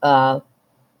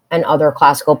and other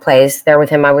classical plays there with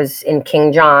him. I was in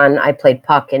King John. I played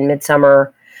Puck in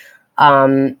Midsummer.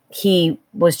 He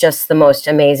was just the most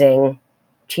amazing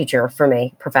teacher for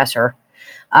me, professor.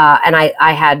 And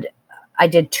I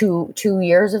did two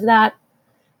years of that,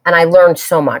 and I learned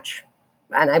so much,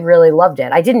 and I really loved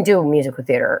it. I didn't do musical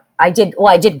theater. I did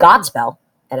Godspell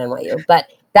at NYU, but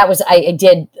that was,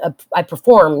 I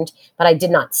performed, but I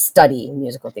did not study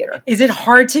musical theater. Is it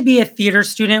hard to be a theater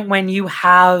student when you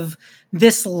have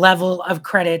this level of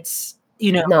credits?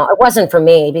 No, it wasn't for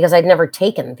me because I'd never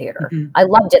taken theater. Mm-hmm. I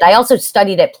loved it. I also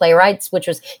studied at Playwrights, which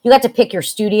was, you got to pick your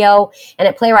studio. And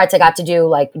at Playwrights, I got to do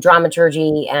like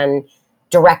dramaturgy and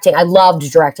directing. I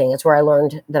loved directing. It's where I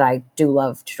learned that I do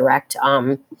love to direct.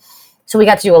 So we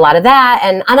got to do a lot of that.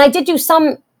 And I did do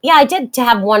I did to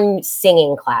have one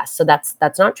singing class. So that's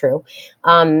not true.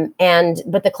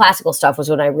 But the classical stuff was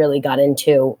when I really got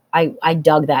into, I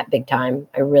dug that big time.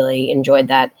 I really enjoyed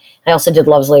that. I also did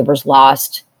Love's Labor's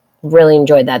Lost. Really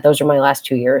enjoyed that. Those are my last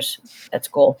 2 years at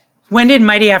school. When did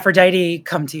Mighty Aphrodite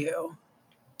come to you?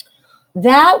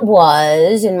 That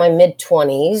was in my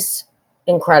mid-20s.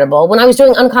 Incredible. When I was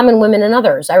doing Uncommon Women and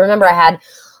Others, I remember I had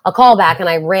a callback and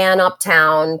I ran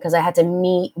uptown because I had to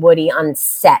meet Woody on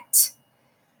set.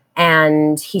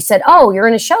 And he said, "Oh, you're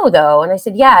in a show though." And I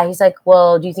said, "Yeah." He's like,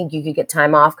 "Well, do you think you could get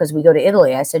time off because we go to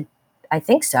Italy?" I said, "I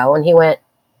think so." And he went,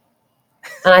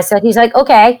 and I said, he's like,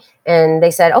 "Okay." And they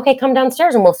said, "Okay, come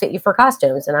downstairs and we'll fit you for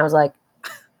costumes." And I was like,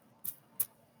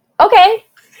 "Okay."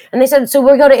 And they said, "So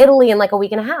we'll go to Italy in like a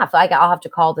week and a half. I'll have to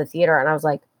call the theater." And I was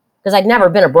like, because I'd never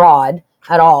been abroad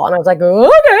at all. And I was like,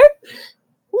 "Okay.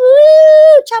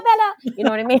 Woo, ciao bella." You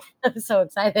know what I mean? I was so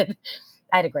excited.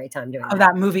 I had a great time doing that. Oh,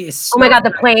 that movie is so oh my God,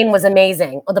 the plane was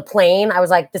amazing. Oh, the plane, I was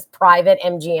like, this private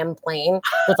MGM plane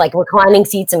with like reclining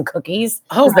seats and cookies.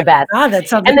 Oh, was the best. God, that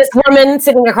sounds and this woman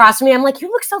sitting across from me, I'm like, "You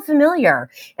look so familiar."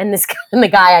 And the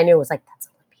guy I knew was like, "That's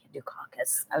Olympia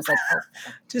Dukakis." I was like,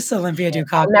 "Oh, just Olympia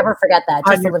Dukakis." I'll never forget that.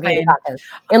 On Just your Olympia plane. Dukakis.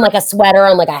 In like a sweater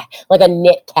and like a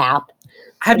knit cap.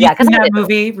 Have Yeah, you 'cause seen I that did-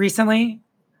 movie recently?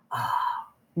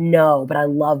 No, but I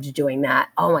loved doing that.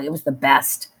 Oh my, it was the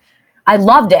best. I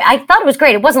loved it. I thought it was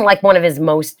great. It wasn't like one of his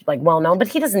most like well-known, but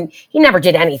he never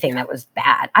did anything that was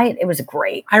bad. It was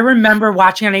great. I remember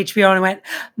watching on HBO and I went,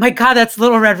 "My God, that's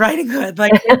Little Red Riding Hood."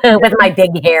 Like With my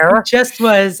big hair.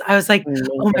 I was like,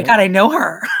 "Oh my God, I know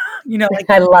her." Like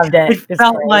I loved it. it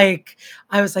felt like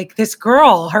I was like, this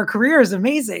girl, her career is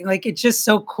amazing. Like, it's just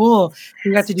so cool.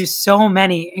 You got to do so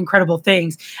many incredible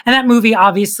things. And that movie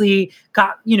obviously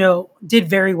did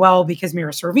very well because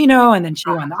Mira Sorvino, and then she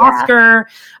won the Oscar.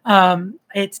 I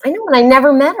know, and I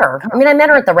never met her. I mean, I met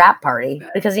her at the rap party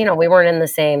because, we weren't in the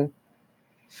same,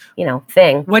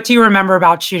 thing. What do you remember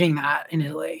about shooting that in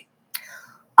Italy?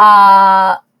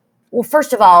 Well,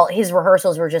 first of all, his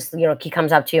rehearsals were just, he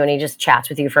comes up to you and he just chats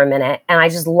with you for a minute. And I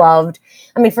just loved,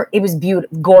 it was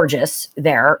beautiful, gorgeous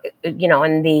there,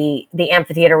 and the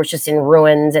amphitheater was just in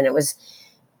ruins, and it was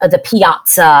the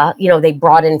piazza, they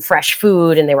brought in fresh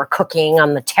food and they were cooking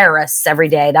on the terrace every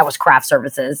day. That was craft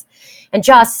services, and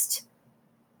just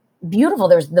beautiful.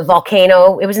 There's the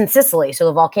volcano. It was in Sicily. So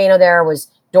the volcano there was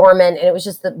dormant, and it was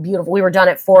just beautiful. We were done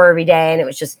at 4 every day, and it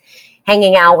was just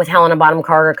hanging out with Helena Bonham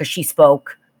Carter because she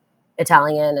spoke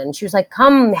Italian, and she was like,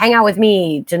 come hang out with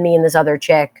me, to me and this other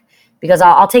chick, because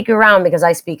I'll take you around because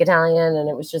I speak Italian. And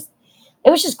it was just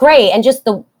great. And just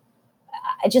the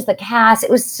cast,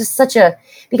 it was just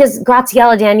because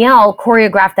Graziella Daniele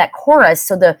choreographed that chorus.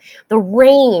 So the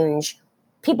range,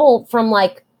 people from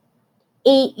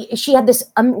she had this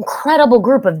incredible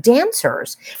group of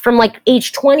dancers from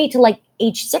age 20 to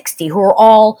age 60 who are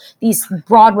all these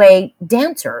Broadway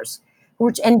dancers.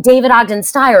 And David Ogden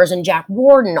Stiers and Jack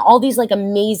Warden, all these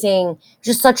amazing,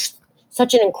 just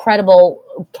such an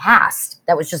incredible cast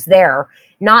that was just there.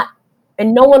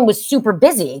 And no one was super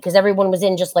busy because everyone was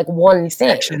in just one thing.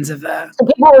 Sections of that. So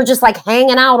people were just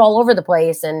hanging out all over the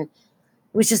place, and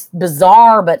it was just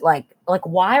bizarre. But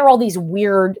why are all these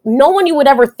weird? No one you would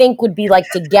ever think would be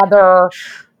together.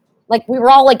 We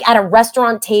were all at a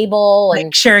restaurant table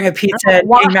and sharing a pizza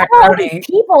and eating macaroni.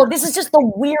 People, this is just the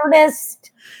weirdest.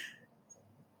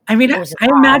 I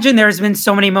imagine there's been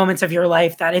so many moments of your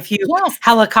life that if you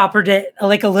helicoptered it a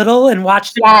little and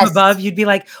watched it from above, you'd be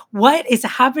like, what is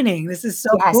happening? This is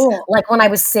so cool. When I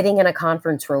was sitting in a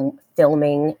conference room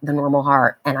filming The Normal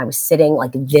Heart, and I was sitting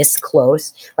this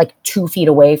close, 2 feet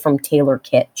away from Taylor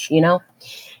Kitsch,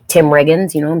 Tim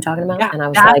Riggins, you know what I'm talking about? Yeah, and I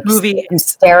was movie. I'm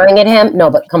staring at him. No,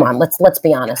 but come on, let's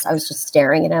be honest. I was just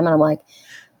staring at him, and I'm like,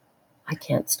 I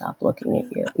can't stop looking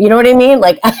at you. You know what I mean?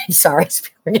 I'm sorry,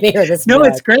 we're gonna hear this. No,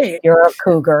 it's great. You're a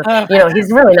cougar. He's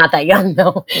really not that young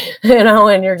though.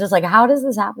 And you're just how does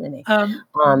this happen to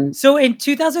me? So in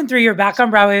 2003, you're back on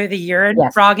Broadway with a year and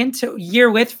year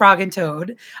with Frog and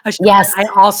Toad. A show yes, I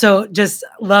also just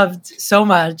loved so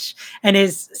much, and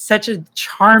is such a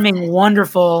charming,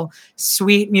 wonderful,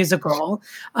 sweet musical.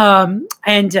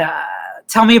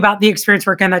 Tell me about the experience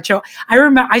working on that show. I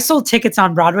remember I sold tickets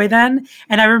on Broadway then,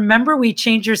 and I remember we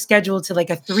changed your schedule to a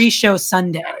 3-show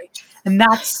Sunday, and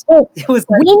it was.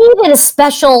 We needed a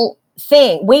special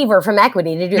waiver from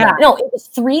Equity to do that. No, it was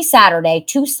 3 Saturday,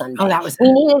 2 Sunday. Oh, that was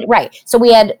we needed right. So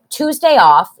we had Tuesday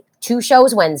off, 2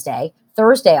 shows Wednesday,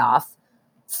 Thursday off,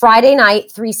 Friday night,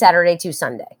 3 Saturday, 2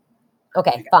 Sunday.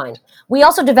 Okay, fine. We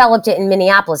also developed it in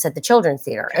Minneapolis at the Children's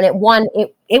Theater, and it won.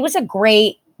 It was a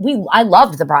great. I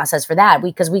loved the process for that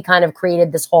because we kind of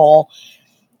created this whole,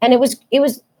 and it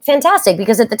was fantastic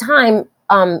because at the time,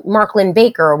 Mark Lynn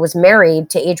Baker was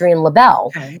married to Adrienne LaBelle,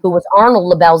 who was Arnold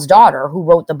LaBelle's daughter, who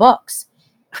wrote the books,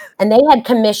 and they had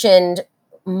commissioned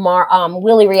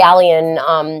Willie Reale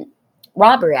and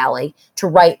Rob Reale to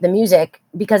write the music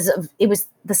because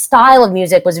the style of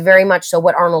music was very much so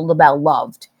what Arnold LaBelle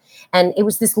loved, and it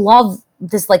was this love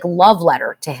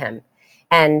letter to him.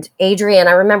 And Adrienne,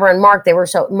 I remember, and Mark,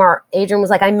 Adrienne was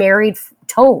like, I married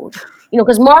Toad,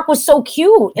 because Mark was so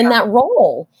cute in that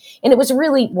role. And it was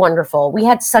really wonderful. We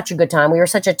had such a good time. We were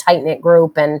such a tight-knit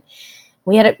group, and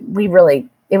I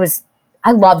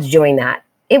loved doing that.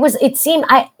 It was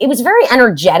very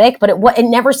energetic, but it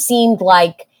never seemed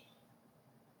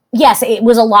yes, it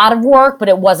was a lot of work, but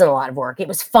it wasn't a lot of work. It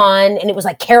was fun, and it was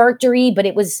character-y, but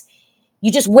it was,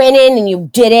 you just went in and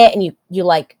you did it and you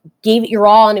gave it your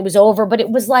all and it was over. But it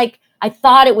was I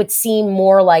thought it would seem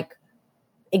more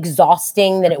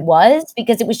exhausting than it was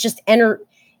because it was just it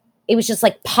was just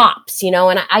pops, and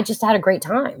I just had a great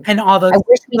time. And all those I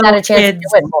wish we had a chance to do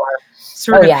it more.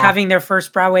 Sort of having their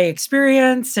first Broadway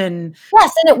experience and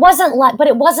yes, and it wasn't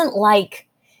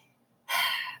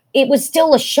it was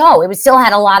still a show. It still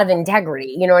had a lot of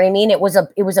integrity. You know what I mean? It was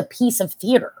a piece of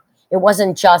theater. It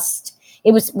wasn't just.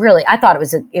 It was really, I thought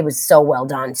it was so well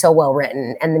done, so well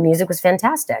written, and the music was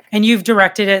fantastic. And you've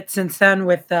directed it since then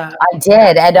with I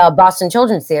did at Boston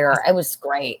Children's Theater. It was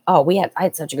great. Oh, I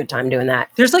had such a good time doing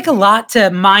that. There's a lot to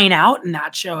mine out in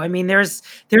that show. I mean, there's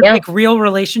real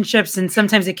relationships, and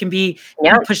sometimes it can be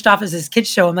pushed off as this kid's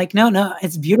show. I'm like, no,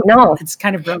 it's beautiful. No, it's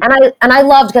kind of brilliant. And I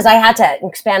loved because I had to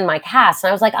expand my cast, and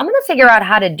I was like, I'm going to figure out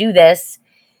how to do this.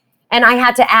 And I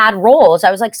had to add roles.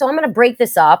 I was like, so I'm going to break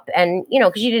this up. And,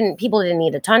 because people didn't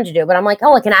need a ton to do. But I'm like,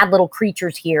 I can add little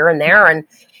creatures here and there. And,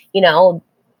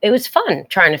 it was fun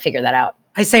trying to figure that out.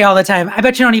 I say all the time, I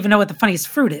bet you don't even know what the funniest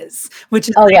fruit is, which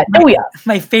is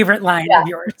my favorite line of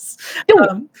yours.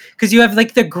 Because you have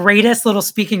the greatest little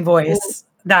speaking voice.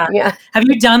 Have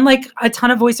you done a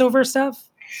ton of voiceover stuff?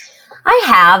 I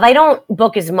have. I don't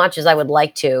book as much as I would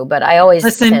like to, but I always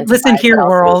listen here,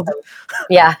 world.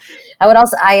 Yeah.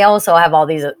 I also have all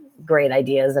these great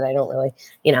ideas that I don't really,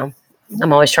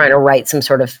 I'm always trying to write some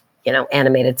sort of,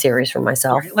 animated series for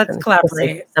myself. Right, let's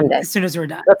collaborate someday. As soon as we're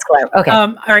done. Let's collaborate. Okay.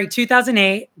 All right.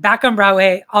 2008, back on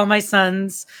Broadway, All My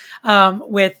Sons,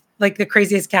 with like the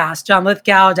craziest cast: John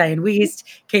Lithgow, Diane Wiest,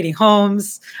 Katie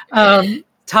Holmes.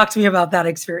 Talk to me about that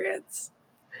experience.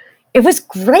 It was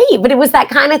great, but it was that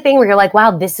kind of thing where you're like,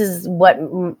 wow, this is what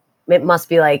it must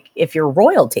be like if you're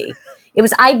royalty.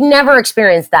 I'd never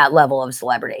experienced that level of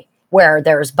celebrity where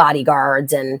there's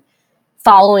bodyguards and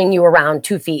following you around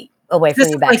 2 feet away from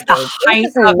you backstage. Like the height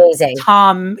of amazing.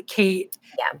 Tom, Kate.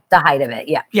 Yeah, the height of it.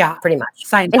 Yeah. Yeah. Pretty much.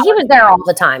 And he was there all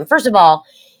the time. First of all,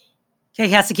 he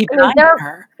has to keep an eye on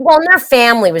her. Well, and their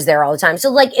family was there all the time. So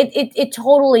like it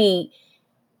totally,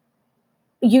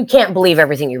 you can't believe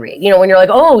everything you read. When you're like,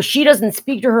 oh, she doesn't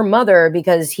speak to her mother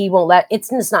because he won't let,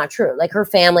 it's not true. Like her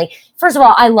family, first of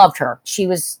all, I loved her. She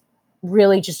was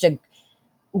really just a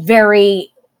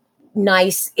very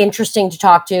nice, interesting to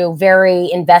talk to,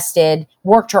 very invested,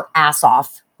 worked her ass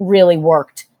off, really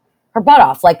worked her butt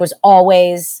off, like was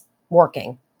always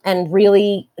working and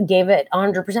really gave it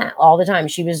 100% all the time.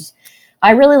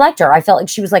 I really liked her. I felt like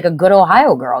she was like a good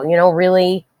Ohio girl,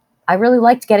 really, I really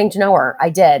liked getting to know her. I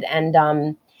did.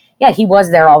 And he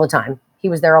was there all the time. He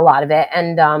was there a lot of it.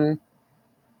 And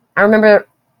I remember,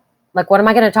 like, what am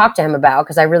I going to talk to him about?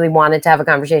 Because I really wanted to have a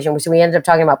conversation. So we ended up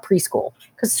talking about preschool.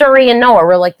 Because Suri and Noah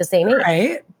were like the same age.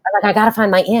 Right. I'm like, I got to find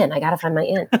my in.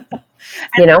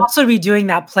 And also to be doing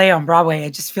that play on Broadway,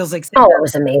 it just feels like... Oh, it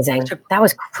was amazing. That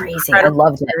was crazy. I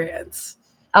loved it.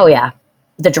 Oh, yeah.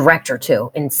 The director, too.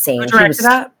 Insane. He was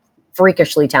that?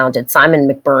 Freakishly talented. Simon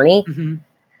McBurney. Mm-hmm.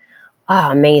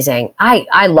 Oh, amazing.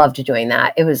 I loved doing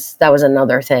that. That was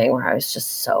another thing where I was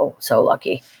just so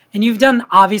lucky. And you've done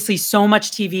obviously so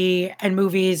much TV and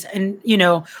movies, and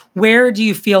where do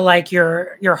you feel like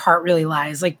your heart really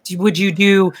lies? Like, would you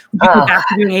go back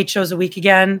to doing 8 shows a week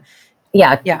again?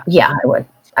 Yeah, I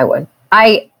would.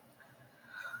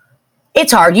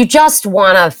 It's hard. You just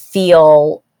want to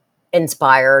feel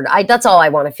inspired. That's all I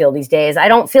want to feel these days. I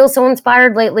don't feel so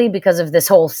inspired lately because of this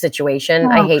whole situation.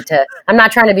 I'm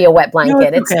not trying to be a wet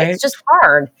blanket. No, okay. It's just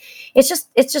hard. It's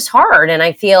just hard. And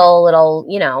I feel a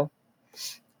little,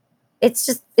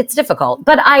 it's difficult,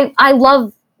 but I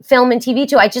love film and TV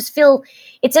too. I just feel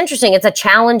it's interesting. It's a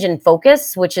challenge and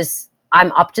focus, which is,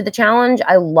 I'm up to the challenge.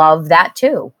 I love that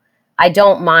too. I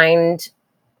don't mind.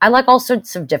 I like all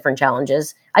sorts of different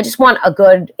challenges. I just want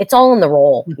it's all in the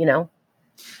role,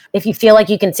 If you feel like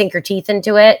you can sink your teeth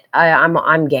into it,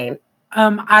 I'm game.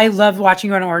 I loved watching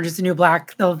you on Orange is the New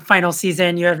Black, the final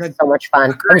season. You had so much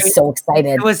fun. I was so excited.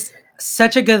 It was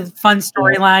such a good, fun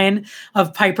storyline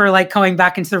of Piper like going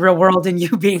back into the real world and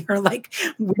you being her like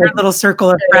weird little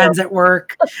circle of friends at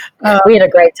work. We had a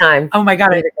great time. Oh my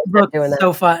God, it looked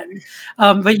so fun.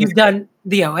 But you've done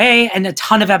the OA and a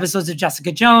ton of episodes of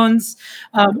Jessica Jones.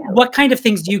 What kind of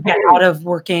things do you get out of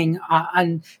working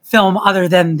on film other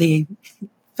than the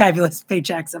fabulous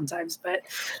paycheck sometimes? But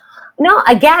no,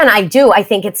 again, I do. I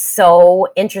think it's so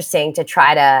interesting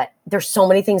to there's so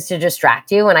many things to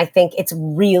distract you. And I think it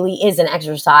really is an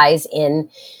exercise in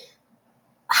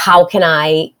how can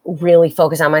I really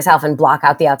focus on myself and block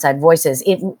out the outside voices,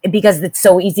 because it's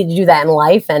so easy to do that in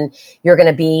life. And you're going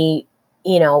to be,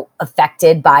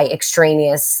 affected by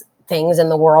extraneous things in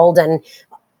the world and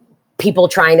people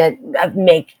trying to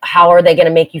how are they going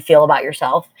to make you feel about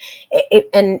yourself?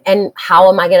 And how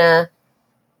am I going to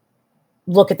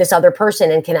look at this other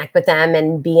person and connect with them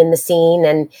and be in the scene.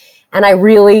 And I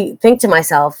really think to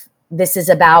myself, this is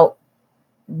about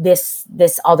this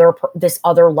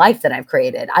other life that I've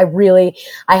created. I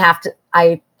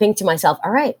think to myself,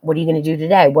 all right, what are you going to do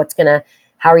today?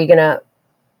 How are you going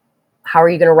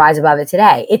to rise above it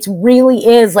today? It really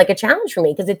is like a challenge for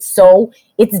me because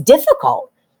it's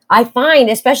difficult. I find,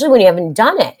 especially when you haven't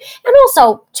done it. And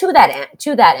also to that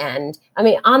end, I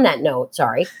mean, on that note,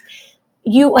 sorry,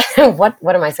 what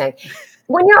am I saying?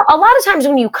 A lot of times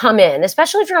when you come in,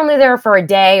 especially if you're only there for a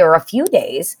day or a few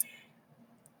days,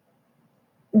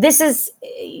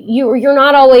 you're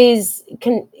not always,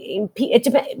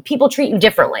 people treat you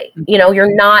differently.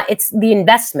 It's the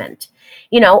investment,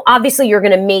 obviously you're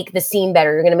going to make the scene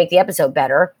better. You're going to make the episode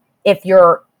better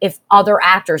if other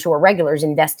actors who are regulars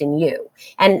invest in you,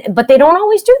 but they don't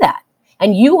always do that.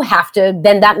 And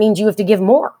then that means you have to give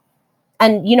more.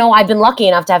 And, I've been lucky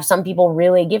enough to have some people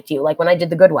really give to you. Like when I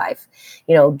did The Good Wife,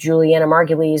 Juliana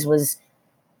Margulies was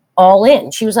all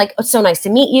in. She was like, it's so nice to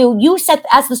meet you.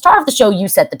 As the star of the show, you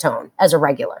set the tone as a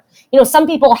regular. Some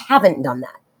people haven't done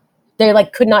that. They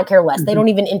like could not care less. They don't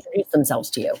even introduce themselves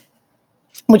to you,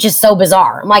 which is so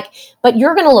bizarre. I'm like, but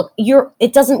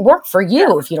it doesn't work for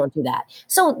you if you don't do that.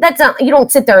 So that's not, you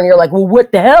don't sit there and you're like, well,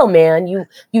 what the hell, man? You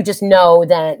just know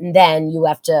that then you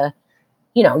have to,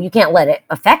 you can't let it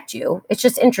affect you. It's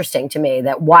just interesting to me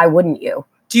that why wouldn't you?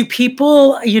 Do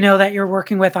people, that you're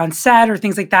working with on set or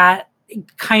things like that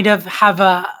kind of have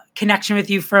a connection with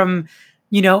you from,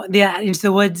 the Into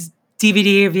the Woods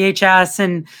DVD or VHS,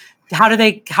 and how do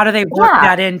they work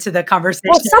that into the conversation?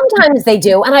 Well, sometimes they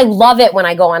do. And I love it when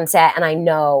I go on set and I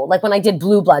know, like when I did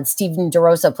Blue Blood, Steven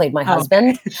DeRosa played my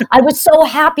husband. I was so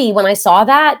happy when I saw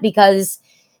that because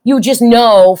you just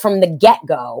know from the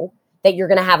get-go that you're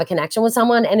going to have a connection with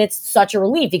someone. And it's such a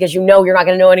relief because you're not going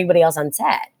to know anybody else on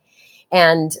set.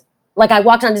 And like I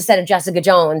walked onto the set of Jessica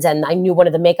Jones and I knew one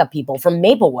of the makeup people from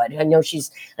Maplewood. I know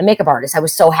she's a makeup artist. I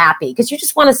was so happy because you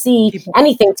just want to see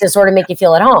anything to sort of make you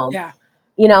feel at home. Yeah.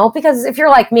 Because if you're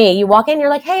like me, you walk in, you're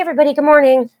like, hey, everybody, good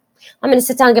morning. I'm going to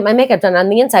sit down and get my makeup done. On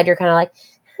the inside, you're kind of like,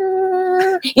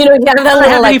 you kind of that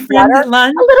little like flutter, a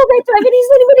little bit. Do I get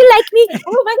anybody like me?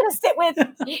 Who am I going to sit with?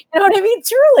 You know what I mean?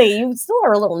 Truly, you still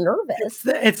are a little nervous.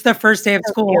 It's the first day of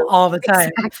school all the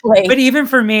time. Exactly. But even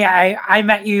for me, I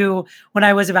met you when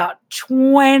I was about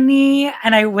 20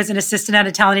 and I was an assistant at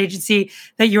a talent agency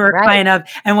that you were a client of.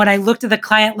 And when I looked at the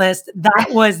client list, that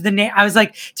was the name. I was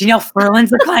like, Danielle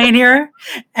Ferland's the client here.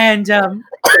 And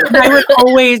I would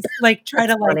always like try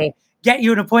to like get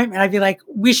you an appointment. I'd be like,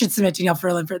 we should submit Danielle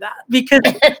Ferland for that because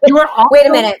you were also, wait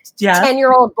a minute.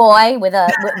 10-year-old boy with a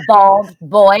bald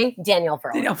boy, Danielle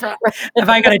Ferland. Have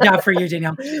I got a job for you,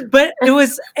 Danielle? But it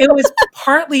was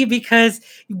partly because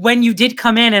when you did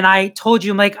come in and I told you,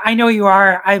 I'm like, I know you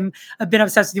are. I've been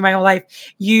obsessed with you my whole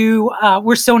life. You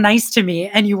were so nice to me,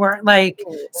 and you weren't like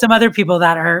some other people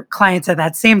that are clients at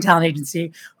that same talent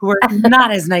agency who are not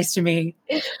as nice to me.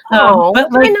 But like,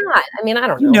 why not? I mean, I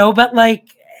don't know. No, but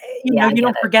like, you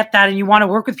don't forget that, and you want to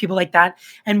work with people like that.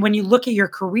 And when you look at your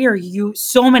career,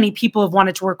 so many people have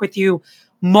wanted to work with you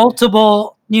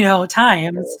multiple,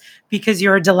 times because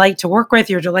you're a delight to work with,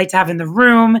 you're a delight to have in the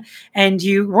room, and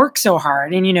you work so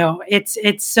hard. And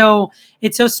it's so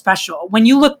special. When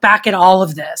you look back at all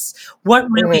of this, what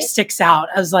really sticks out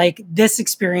as like this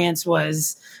experience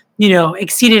was,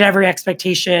 exceeded every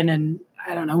expectation. And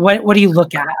I don't know, what do you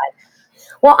look at?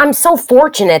 Well, I'm so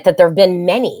fortunate that there have been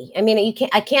many. I mean,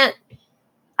 I can't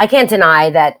deny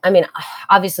that. I mean,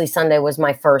 obviously Sunday was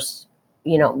my first,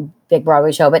 big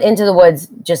Broadway show, but Into the Woods,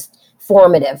 just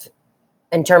formative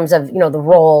in terms of, the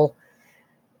role,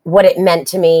 what it meant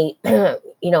to me,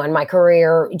 in my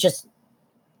career.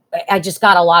 I just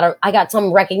got I got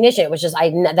some recognition. It was just,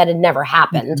 that had never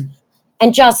happened,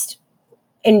 and just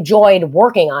enjoyed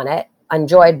working on it,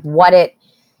 enjoyed what it,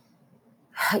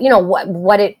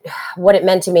 what it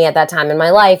meant to me at that time in my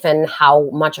life and how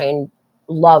much I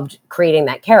loved creating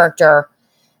that character.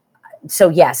 So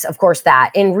yes, of course that.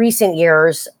 In recent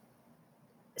years,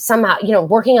 somehow,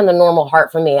 working on The Normal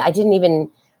Heart for me,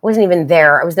 wasn't even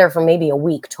there. I was there for maybe a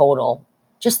week total.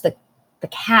 Just the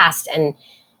cast and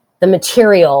the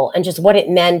material and just what it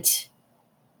meant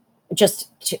just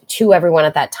to everyone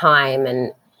at that time.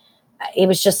 And it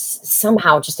was just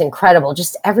somehow just incredible.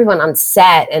 Just everyone on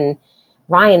set and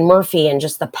Ryan Murphy and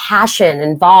just the passion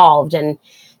involved and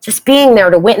just being there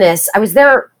to witness. I was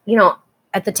there,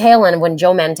 at the tail end when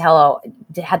Joe Mantello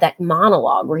had that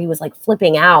monologue where he was like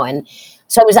flipping out. And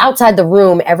so I was outside the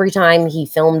room every time he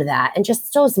filmed that. And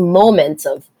just those moments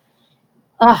of,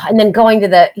 and then going to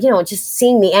the, just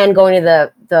seeing the end, going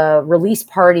to the release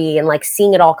party and like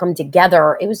seeing it all come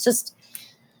together. It was just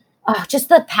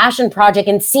the passion project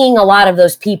and seeing a lot of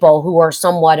those people who are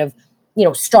somewhat of,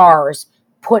 stars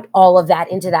put all of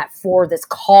that into that for this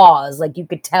cause. Like you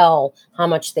could tell how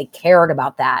much they cared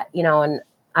about that, and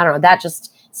I don't know, that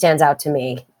just stands out to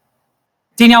me.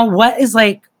 Danielle,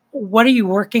 what are you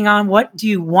working on? What do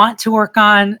you want to work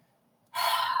on?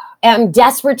 I'm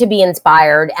desperate to be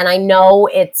inspired. And I know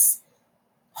it's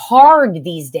hard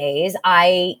these days.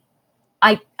 I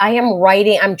am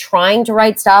writing, I'm trying to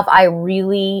write stuff.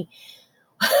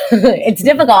 It's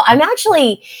difficult. I'm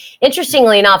actually,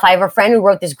 interestingly enough, I have a friend who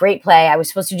wrote this great play. I was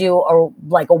supposed to do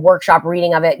a workshop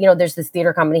reading of it. There's this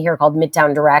theater company here called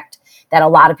Midtown Direct that a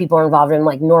lot of people are involved in,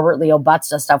 like Norbert Leo Butz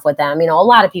does stuff with them. A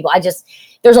lot of people.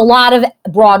 There's a lot of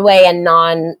Broadway and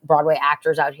non-Broadway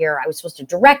actors out here. I was supposed to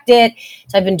direct it.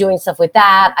 So I've been doing stuff with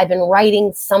that. I've been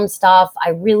writing some stuff.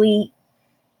 I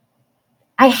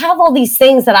have all these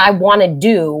things that I want to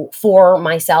do for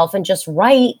myself and just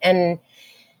write, and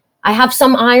I have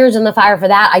some irons in the fire for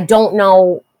that. I don't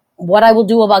know what I will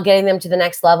do about getting them to the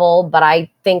next level, but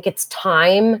I think it's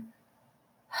time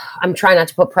I'm trying not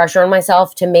to put pressure on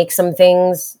myself to make some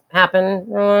things happen,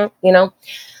 and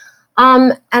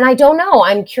I don't know.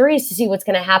 I'm curious to see what's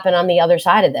going to happen on the other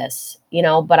side of this,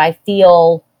 but I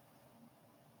feel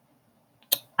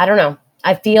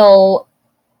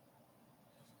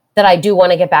that I do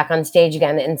want to get back on stage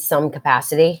again in some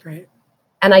capacity. Right.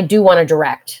 And I do want to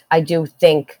direct. I do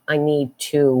think I need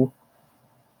to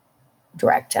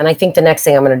direct. And I think the next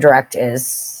thing I'm going to direct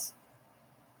is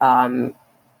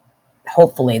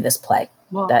hopefully this play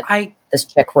this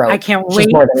chick wrote. I can't wait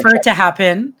for it to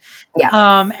happen.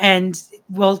 Yeah. And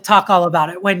we'll talk all about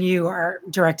it when you are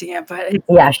directing it. But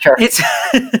sure. It's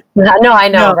no, I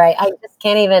know, right? I just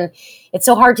can't even. It's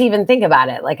so hard to even think about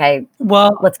it. Like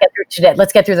let's get through today.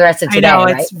 Let's get through the rest of today. I know,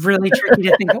 right? it's really tricky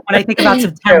to think. When I think about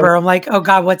September, I'm like, oh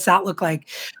God, what's that look like?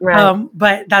 Right.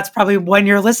 But that's probably when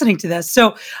you're listening to this.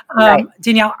 So, Right.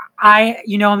 Danielle, I'm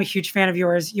a huge fan of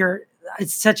yours.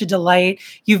 It's such a delight.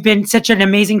 You've been such an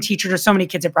amazing teacher to so many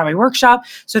kids at Broadway Workshop.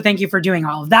 So thank you for doing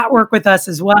all of that work with us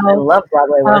as well. I love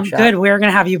Broadway Workshop. Good. We're going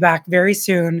to have you back very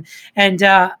soon. And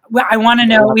I want to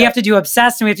know, we have to do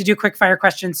obsessed and we have to do quick fire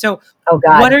questions. So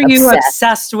what are you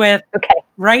obsessed with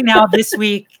right now, this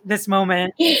week, this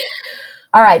moment?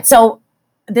 All right. So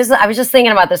I was just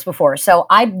thinking about this before. So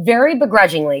I very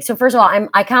begrudgingly. So first of all,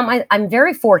 I'm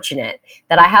very fortunate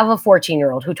that I have a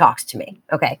 14-year-old who talks to me.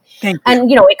 Okay. Thank you.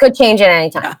 And it could change at any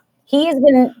time. Yeah. He has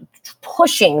been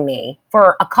pushing me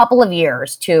for a couple of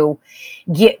years to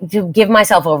give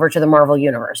myself over to the Marvel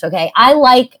universe. Okay. I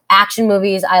like action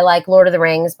movies. I like Lord of the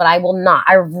Rings, but I will not.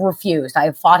 I refused. I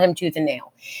fought him tooth and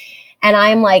nail. And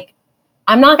I'm like,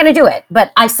 I'm not going to do it.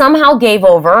 But I somehow gave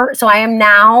over. So I am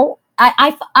now.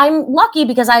 I'm lucky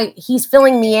because he's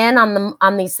filling me in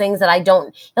on these things that I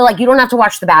don't like. You don't have to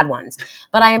watch the bad ones,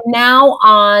 but I am now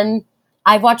on.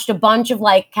 I've watched a bunch of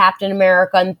like Captain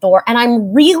America and Thor, and I enjoy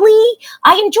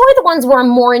the ones where I'm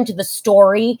more into the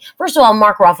story. First of all,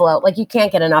 Mark Ruffalo, like you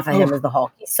can't get enough of him as the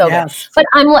Hulk. He's so good. But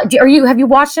I'm like, have you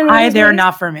watched any? They're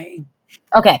not for me.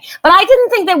 Okay. But I didn't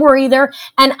think they were either.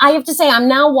 And I have to say, I'm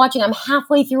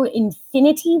halfway through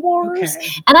Infinity Wars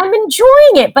and I'm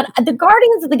enjoying it. But the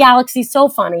Guardians of the Galaxy is so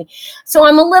funny. So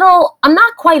I'm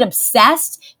not quite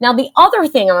obsessed. Now, the other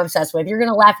thing I'm obsessed with, you're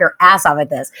going to laugh your ass off at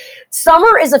this.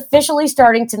 Summer is officially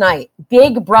starting tonight.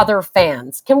 Big Brother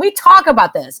fans. Can we talk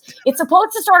about this? It's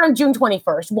supposed to start on June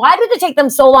 21st. Why did it take them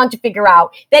so long to figure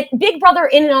out that Big Brother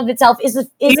in and of itself is a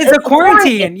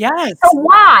quarantine? Yes. So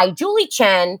why? Julie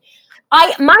Chen...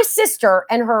 my sister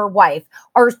and her wife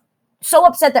are so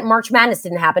upset that March Madness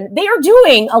didn't happen. They are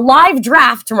doing a live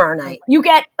draft tomorrow night. We're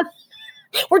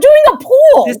doing a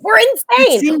pool. We're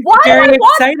insane. Why very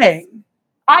exciting.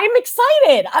 I'm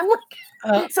excited. I'm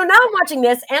like, so now I'm watching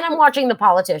this and I'm watching The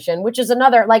Politician, which is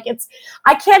another,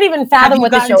 I can't even fathom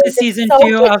what the show is. Season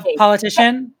 2 of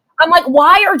Politician? I'm like,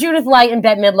 why are Judith Light and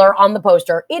Bette Midler on the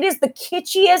poster? It is the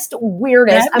kitschiest,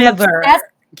 weirdest. Bette Midler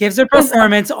gives a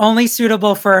performance only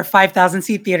suitable for a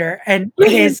 5,000-seat theater, and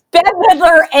it is Bette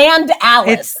Midler and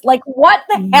Alice. Like, what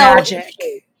the hell? Magic.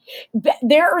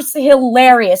 They're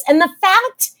hilarious, and the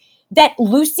fact that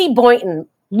Lucy Boynton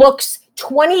looks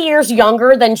 20 years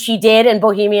younger than she did in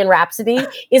Bohemian Rhapsody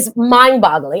is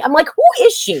mind-boggling. I'm like, who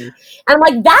is she? And I'm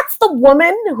like, that's the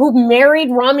woman who married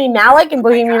Rami Malek in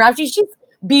Bohemian Rhapsody. She's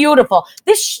beautiful.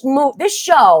 This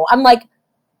show, I'm like,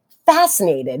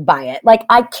 fascinated by it. Like,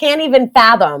 I can't even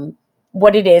fathom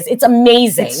what it is. It's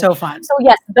amazing. It's so fun. So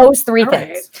yes, those three things.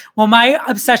 Right. Well, my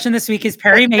obsession this week is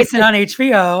Perry Mason on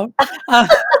HBO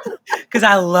because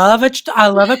I love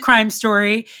a crime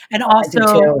story, and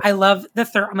also I love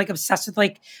I'm like obsessed with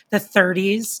like the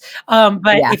 30s.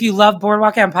 But if you love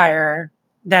Boardwalk Empire,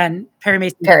 then Perry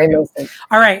Mason.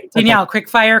 All right, Danielle, quick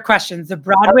fire questions. The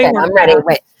Broadway. Okay, I'm ready.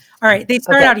 Wait. All right, they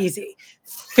start out easy.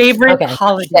 Favorite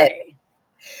holiday.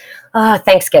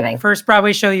 Thanksgiving. First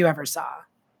Broadway show you ever saw?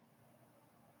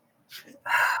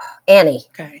 Annie.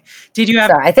 Okay. Did you have?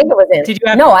 Sorry, I think it was Annie. Did you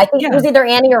have? No, I think it was either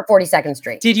Annie or 42nd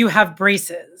Street. Did you have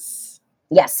braces?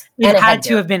 Yes. It had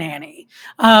to have been Annie.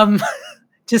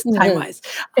 Just time wise.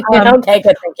 Okay,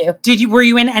 good. Thank you. Were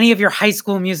you in any of your high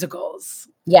school musicals?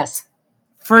 Yes.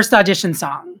 First audition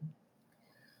song.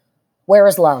 Where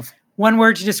is Love? One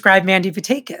word to describe Mandy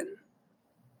Patinkin.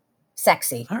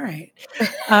 Sexy. All right.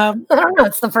 I don't know.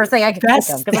 It's the first thing I can think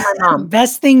of because of my mom.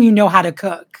 Best thing you know how to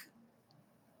cook.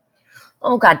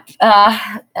 Oh God.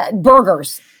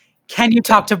 Burgers. Can you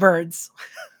talk to birds?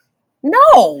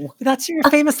 No. That's your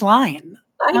famous line.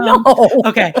 I know.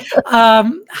 Okay.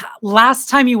 Last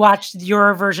time you watched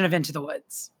your version of Into the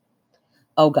Woods?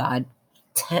 Oh God.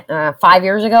 5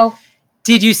 years ago.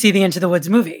 Did you see the Into the Woods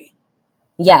movie?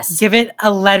 Yes. Give it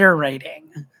a letter rating.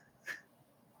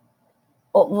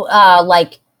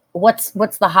 Like what's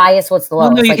the highest? What's the Well,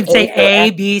 lowest? no, you Like can say through A,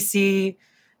 F? B, C.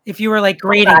 If you were like Oh,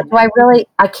 grading. God, do I really?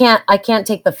 I can't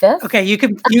take the fifth. Okay, you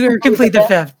complete the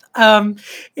fifth.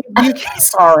 You can,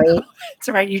 Sorry. it's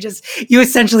all right. You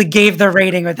essentially gave the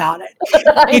rating without it.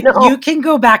 I If know. you can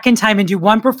go back in time and do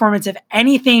one performance of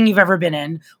anything you've ever been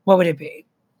in, what would it be?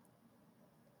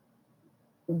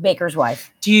 Baker's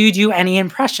Wife. Do you do any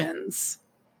impressions?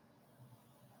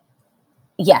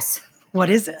 Yes. What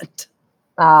is it?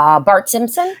 Bart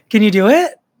Simpson. Can you do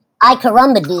it? Ay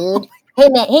caramba, dude. Hey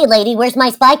man, hey lady, where's my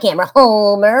spy camera?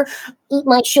 Homer, eat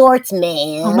my shorts,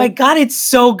 man. Oh my God, it's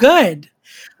so good.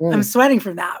 I'm sweating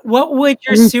from that. What would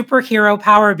your superhero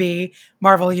power be,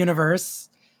 Marvel Universe?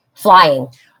 Flying.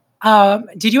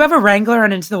 Did you have a Wrangler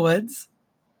on Into the Woods?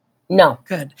 No.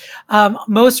 Good.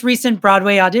 Most recent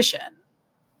Broadway audition?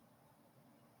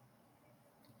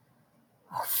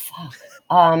 Oh fuck.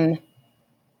 I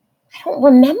don't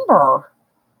remember.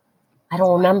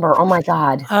 Oh my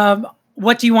God.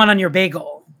 What do you want on your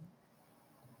bagel?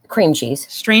 Cream cheese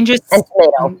Strangest and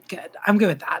tomato. Good. I'm good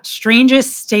with that.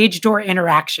 Strangest stage door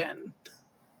interaction.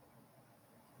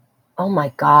 Oh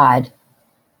my God.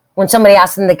 When somebody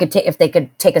asked them if they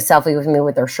could take a selfie with me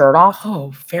with their shirt off.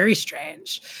 Oh, very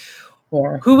strange.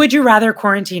 Yeah. Who would you rather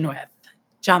quarantine with?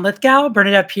 John Lithgow,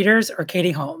 Bernadette Peters, or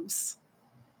Katie Holmes?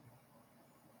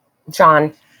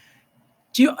 John.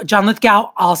 John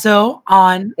Lithgow also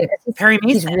on Perry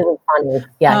Mason. He's really funny.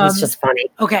 Yeah, he's just funny.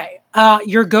 Okay.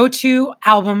 Your go-to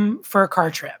album for a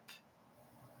car trip?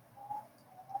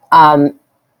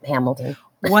 Hamilton.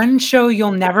 One show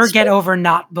you'll never get over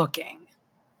not booking?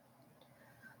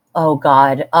 Oh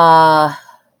God. God.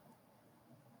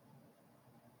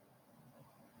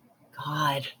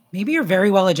 Maybe you're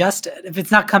very well adjusted if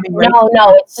it's not coming right.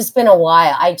 No, it's just been a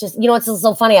while. It's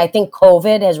so funny. I think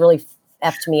COVID has really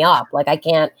effed me up. Like I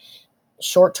can't,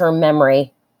 short-term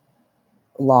memory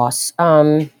loss.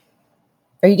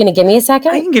 Are you going to give me a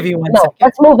second? I can give you one No, second.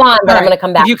 let's move on, but All I'm going to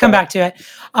come back. If you come back to it.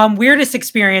 Weirdest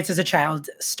experience as a child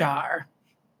star?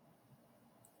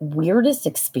 Weirdest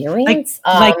experience?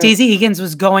 Like Daisy Egan's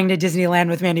was going to Disneyland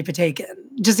with Mandy Patinkin,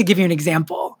 just to give you an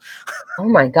example. Oh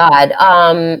my God.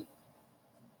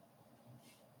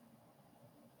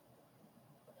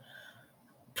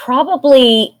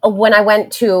 Probably when I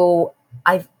went to,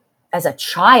 as a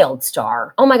child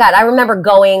star. Oh my God. I remember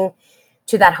going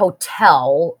to that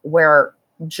hotel where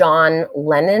John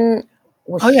Lennon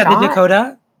was shot. The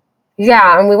Dakota?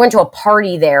 Yeah, and we went to a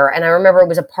party there, and I remember it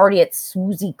was a party at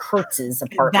Susie Kurtz's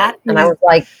apartment. And I was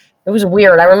like, it was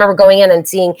weird. I remember going in and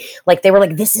seeing, like, they were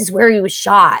like, this is where he was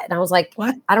shot. And I was like,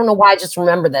 what? I don't know why I just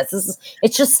remember this.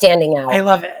 It's just standing out. I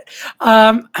love it.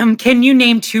 Can you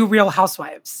name 2 Real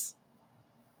Housewives?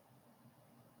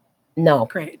 No.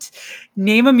 Great.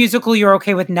 Name a musical you're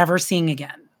okay with never seeing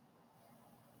again.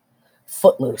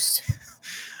 Footloose.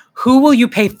 Who will you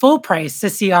pay full price to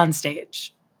see on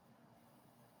stage?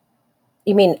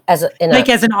 You mean as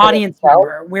an audience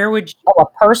member? Where would you? Oh, a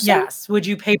person? Yes. Would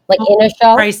you pay like full in a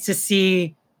show price to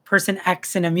see person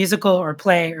X in a musical or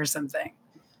play or something?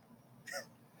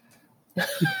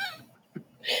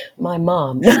 My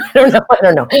mom. I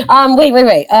don't know. Wait.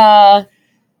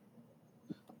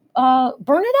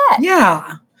 Bernadette.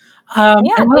 Yeah.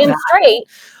 Damn straight.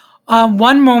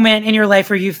 One moment in your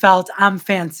life where you felt I'm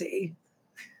fancy.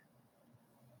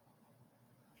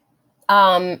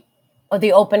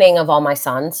 The opening of All My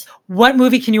Sons. What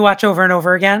movie can you watch over and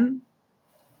over again?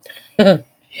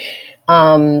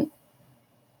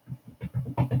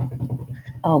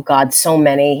 Oh God, so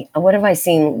many. What have I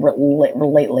seen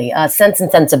lately? Sense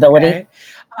and Sensibility. Okay.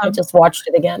 I just watched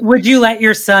it again. Would you let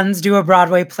your sons do a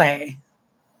Broadway play?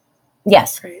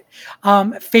 Yes. Great.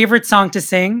 Favorite song to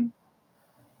sing?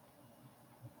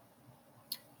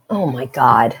 Oh my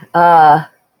God.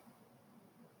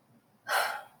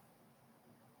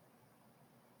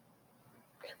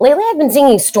 Lately, I've been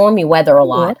singing Stormy Weather a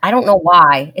lot. I don't know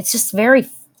why. It's just very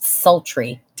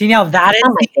sultry. Danielle, that is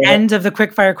the end of the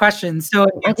quickfire questions. So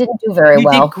I didn't do very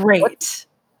well. You did great.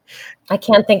 I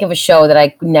can't think of a show that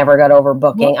I never got over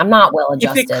booking. I'm not well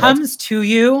adjusted. If it comes to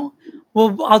you,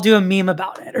 I'll do a meme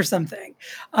about it or something.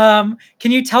 Can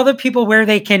you tell the people where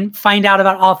they can find out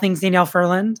about all things Danielle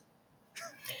Ferland?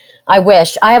 I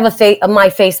wish. I have my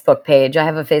Facebook page. I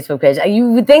have a Facebook page. You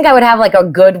would think I would have like a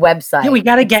good website. Yeah, we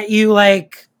got to get you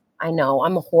like. I know.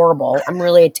 I'm horrible. I'm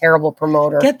really a terrible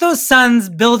promoter. Get those sons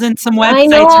building some websites I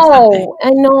know, or something. I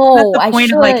know. That's the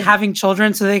point of like having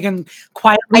children so they can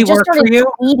quietly work for you.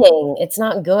 Tweeting. It's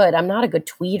not good. I'm not a good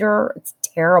tweeter. It's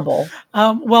terrible.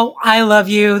 Well, I love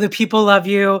you. The people love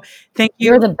you. Thank you.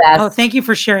 You're the best. Oh, thank you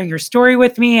for sharing your story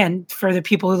with me, and for the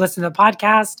people who listen to the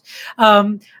podcast.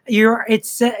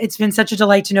 It's been such a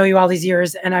delight to know you all these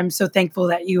years, and I'm so thankful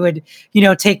that you would,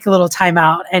 take a little time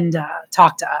out and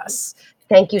talk to us.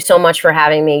 Thank you so much for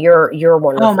having me. You're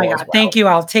wonderful. Oh my God. as well. Thank you.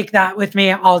 I'll take that with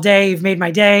me all day. You've made my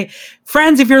day.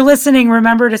 Friends, if you're listening,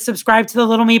 remember to subscribe to the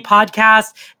Little Me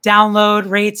podcast, download,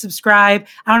 rate, subscribe.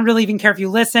 I don't really even care if you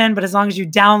listen, but as long as you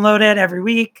download it every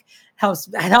week, it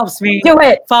helps me. Do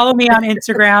it. Follow me on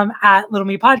Instagram at Little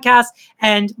Me Podcast,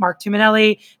 and Mark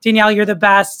Tuminelli. Danielle, you're the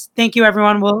best. Thank you,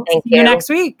 everyone. We'll see you next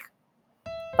week.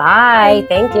 Bye.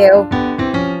 Thank you.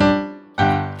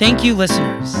 Thank you,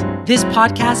 listeners. This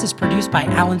podcast is produced by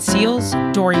Alan Seals,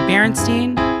 Dori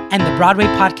Berenstein, and the Broadway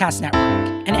Podcast Network,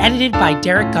 and edited by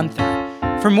Derek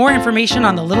Gunther. For more information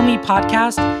on the Little Me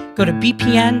podcast, go to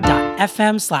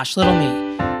bpn.fm/littleme.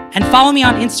 And follow me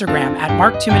on Instagram at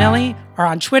Mark Tuminelli or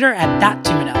on Twitter at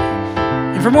 @ThatTuminelli.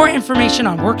 And for more information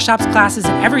on workshops, classes,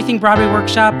 and everything Broadway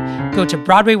Workshop, go to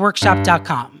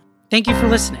BroadwayWorkshop.com. Thank you for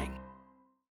listening.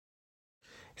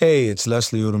 Hey, it's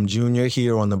Leslie Odom Jr.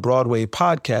 here on the Broadway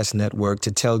Podcast Network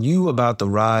to tell you about the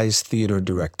Rise Theater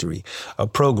Directory, a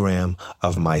program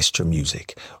of Maestra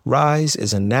Music. Rise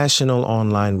is a national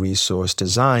online resource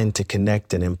designed to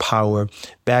connect and empower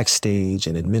backstage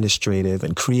and administrative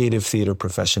and creative theater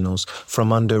professionals from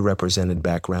underrepresented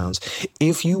backgrounds.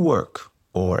 If you work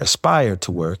or aspire to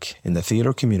work in the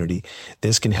theater community,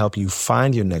 this can help you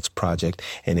find your next project.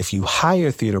 And if you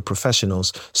hire theater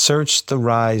professionals, search the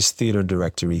Rise Theater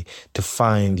Directory to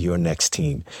find your next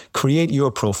team. Create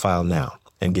your profile now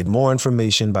and get more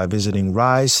information by visiting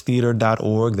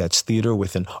risetheater.org. That's theater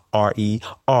with an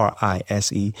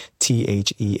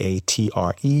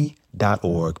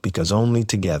RERISETHEATRE.org, because only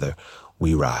together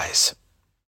we rise.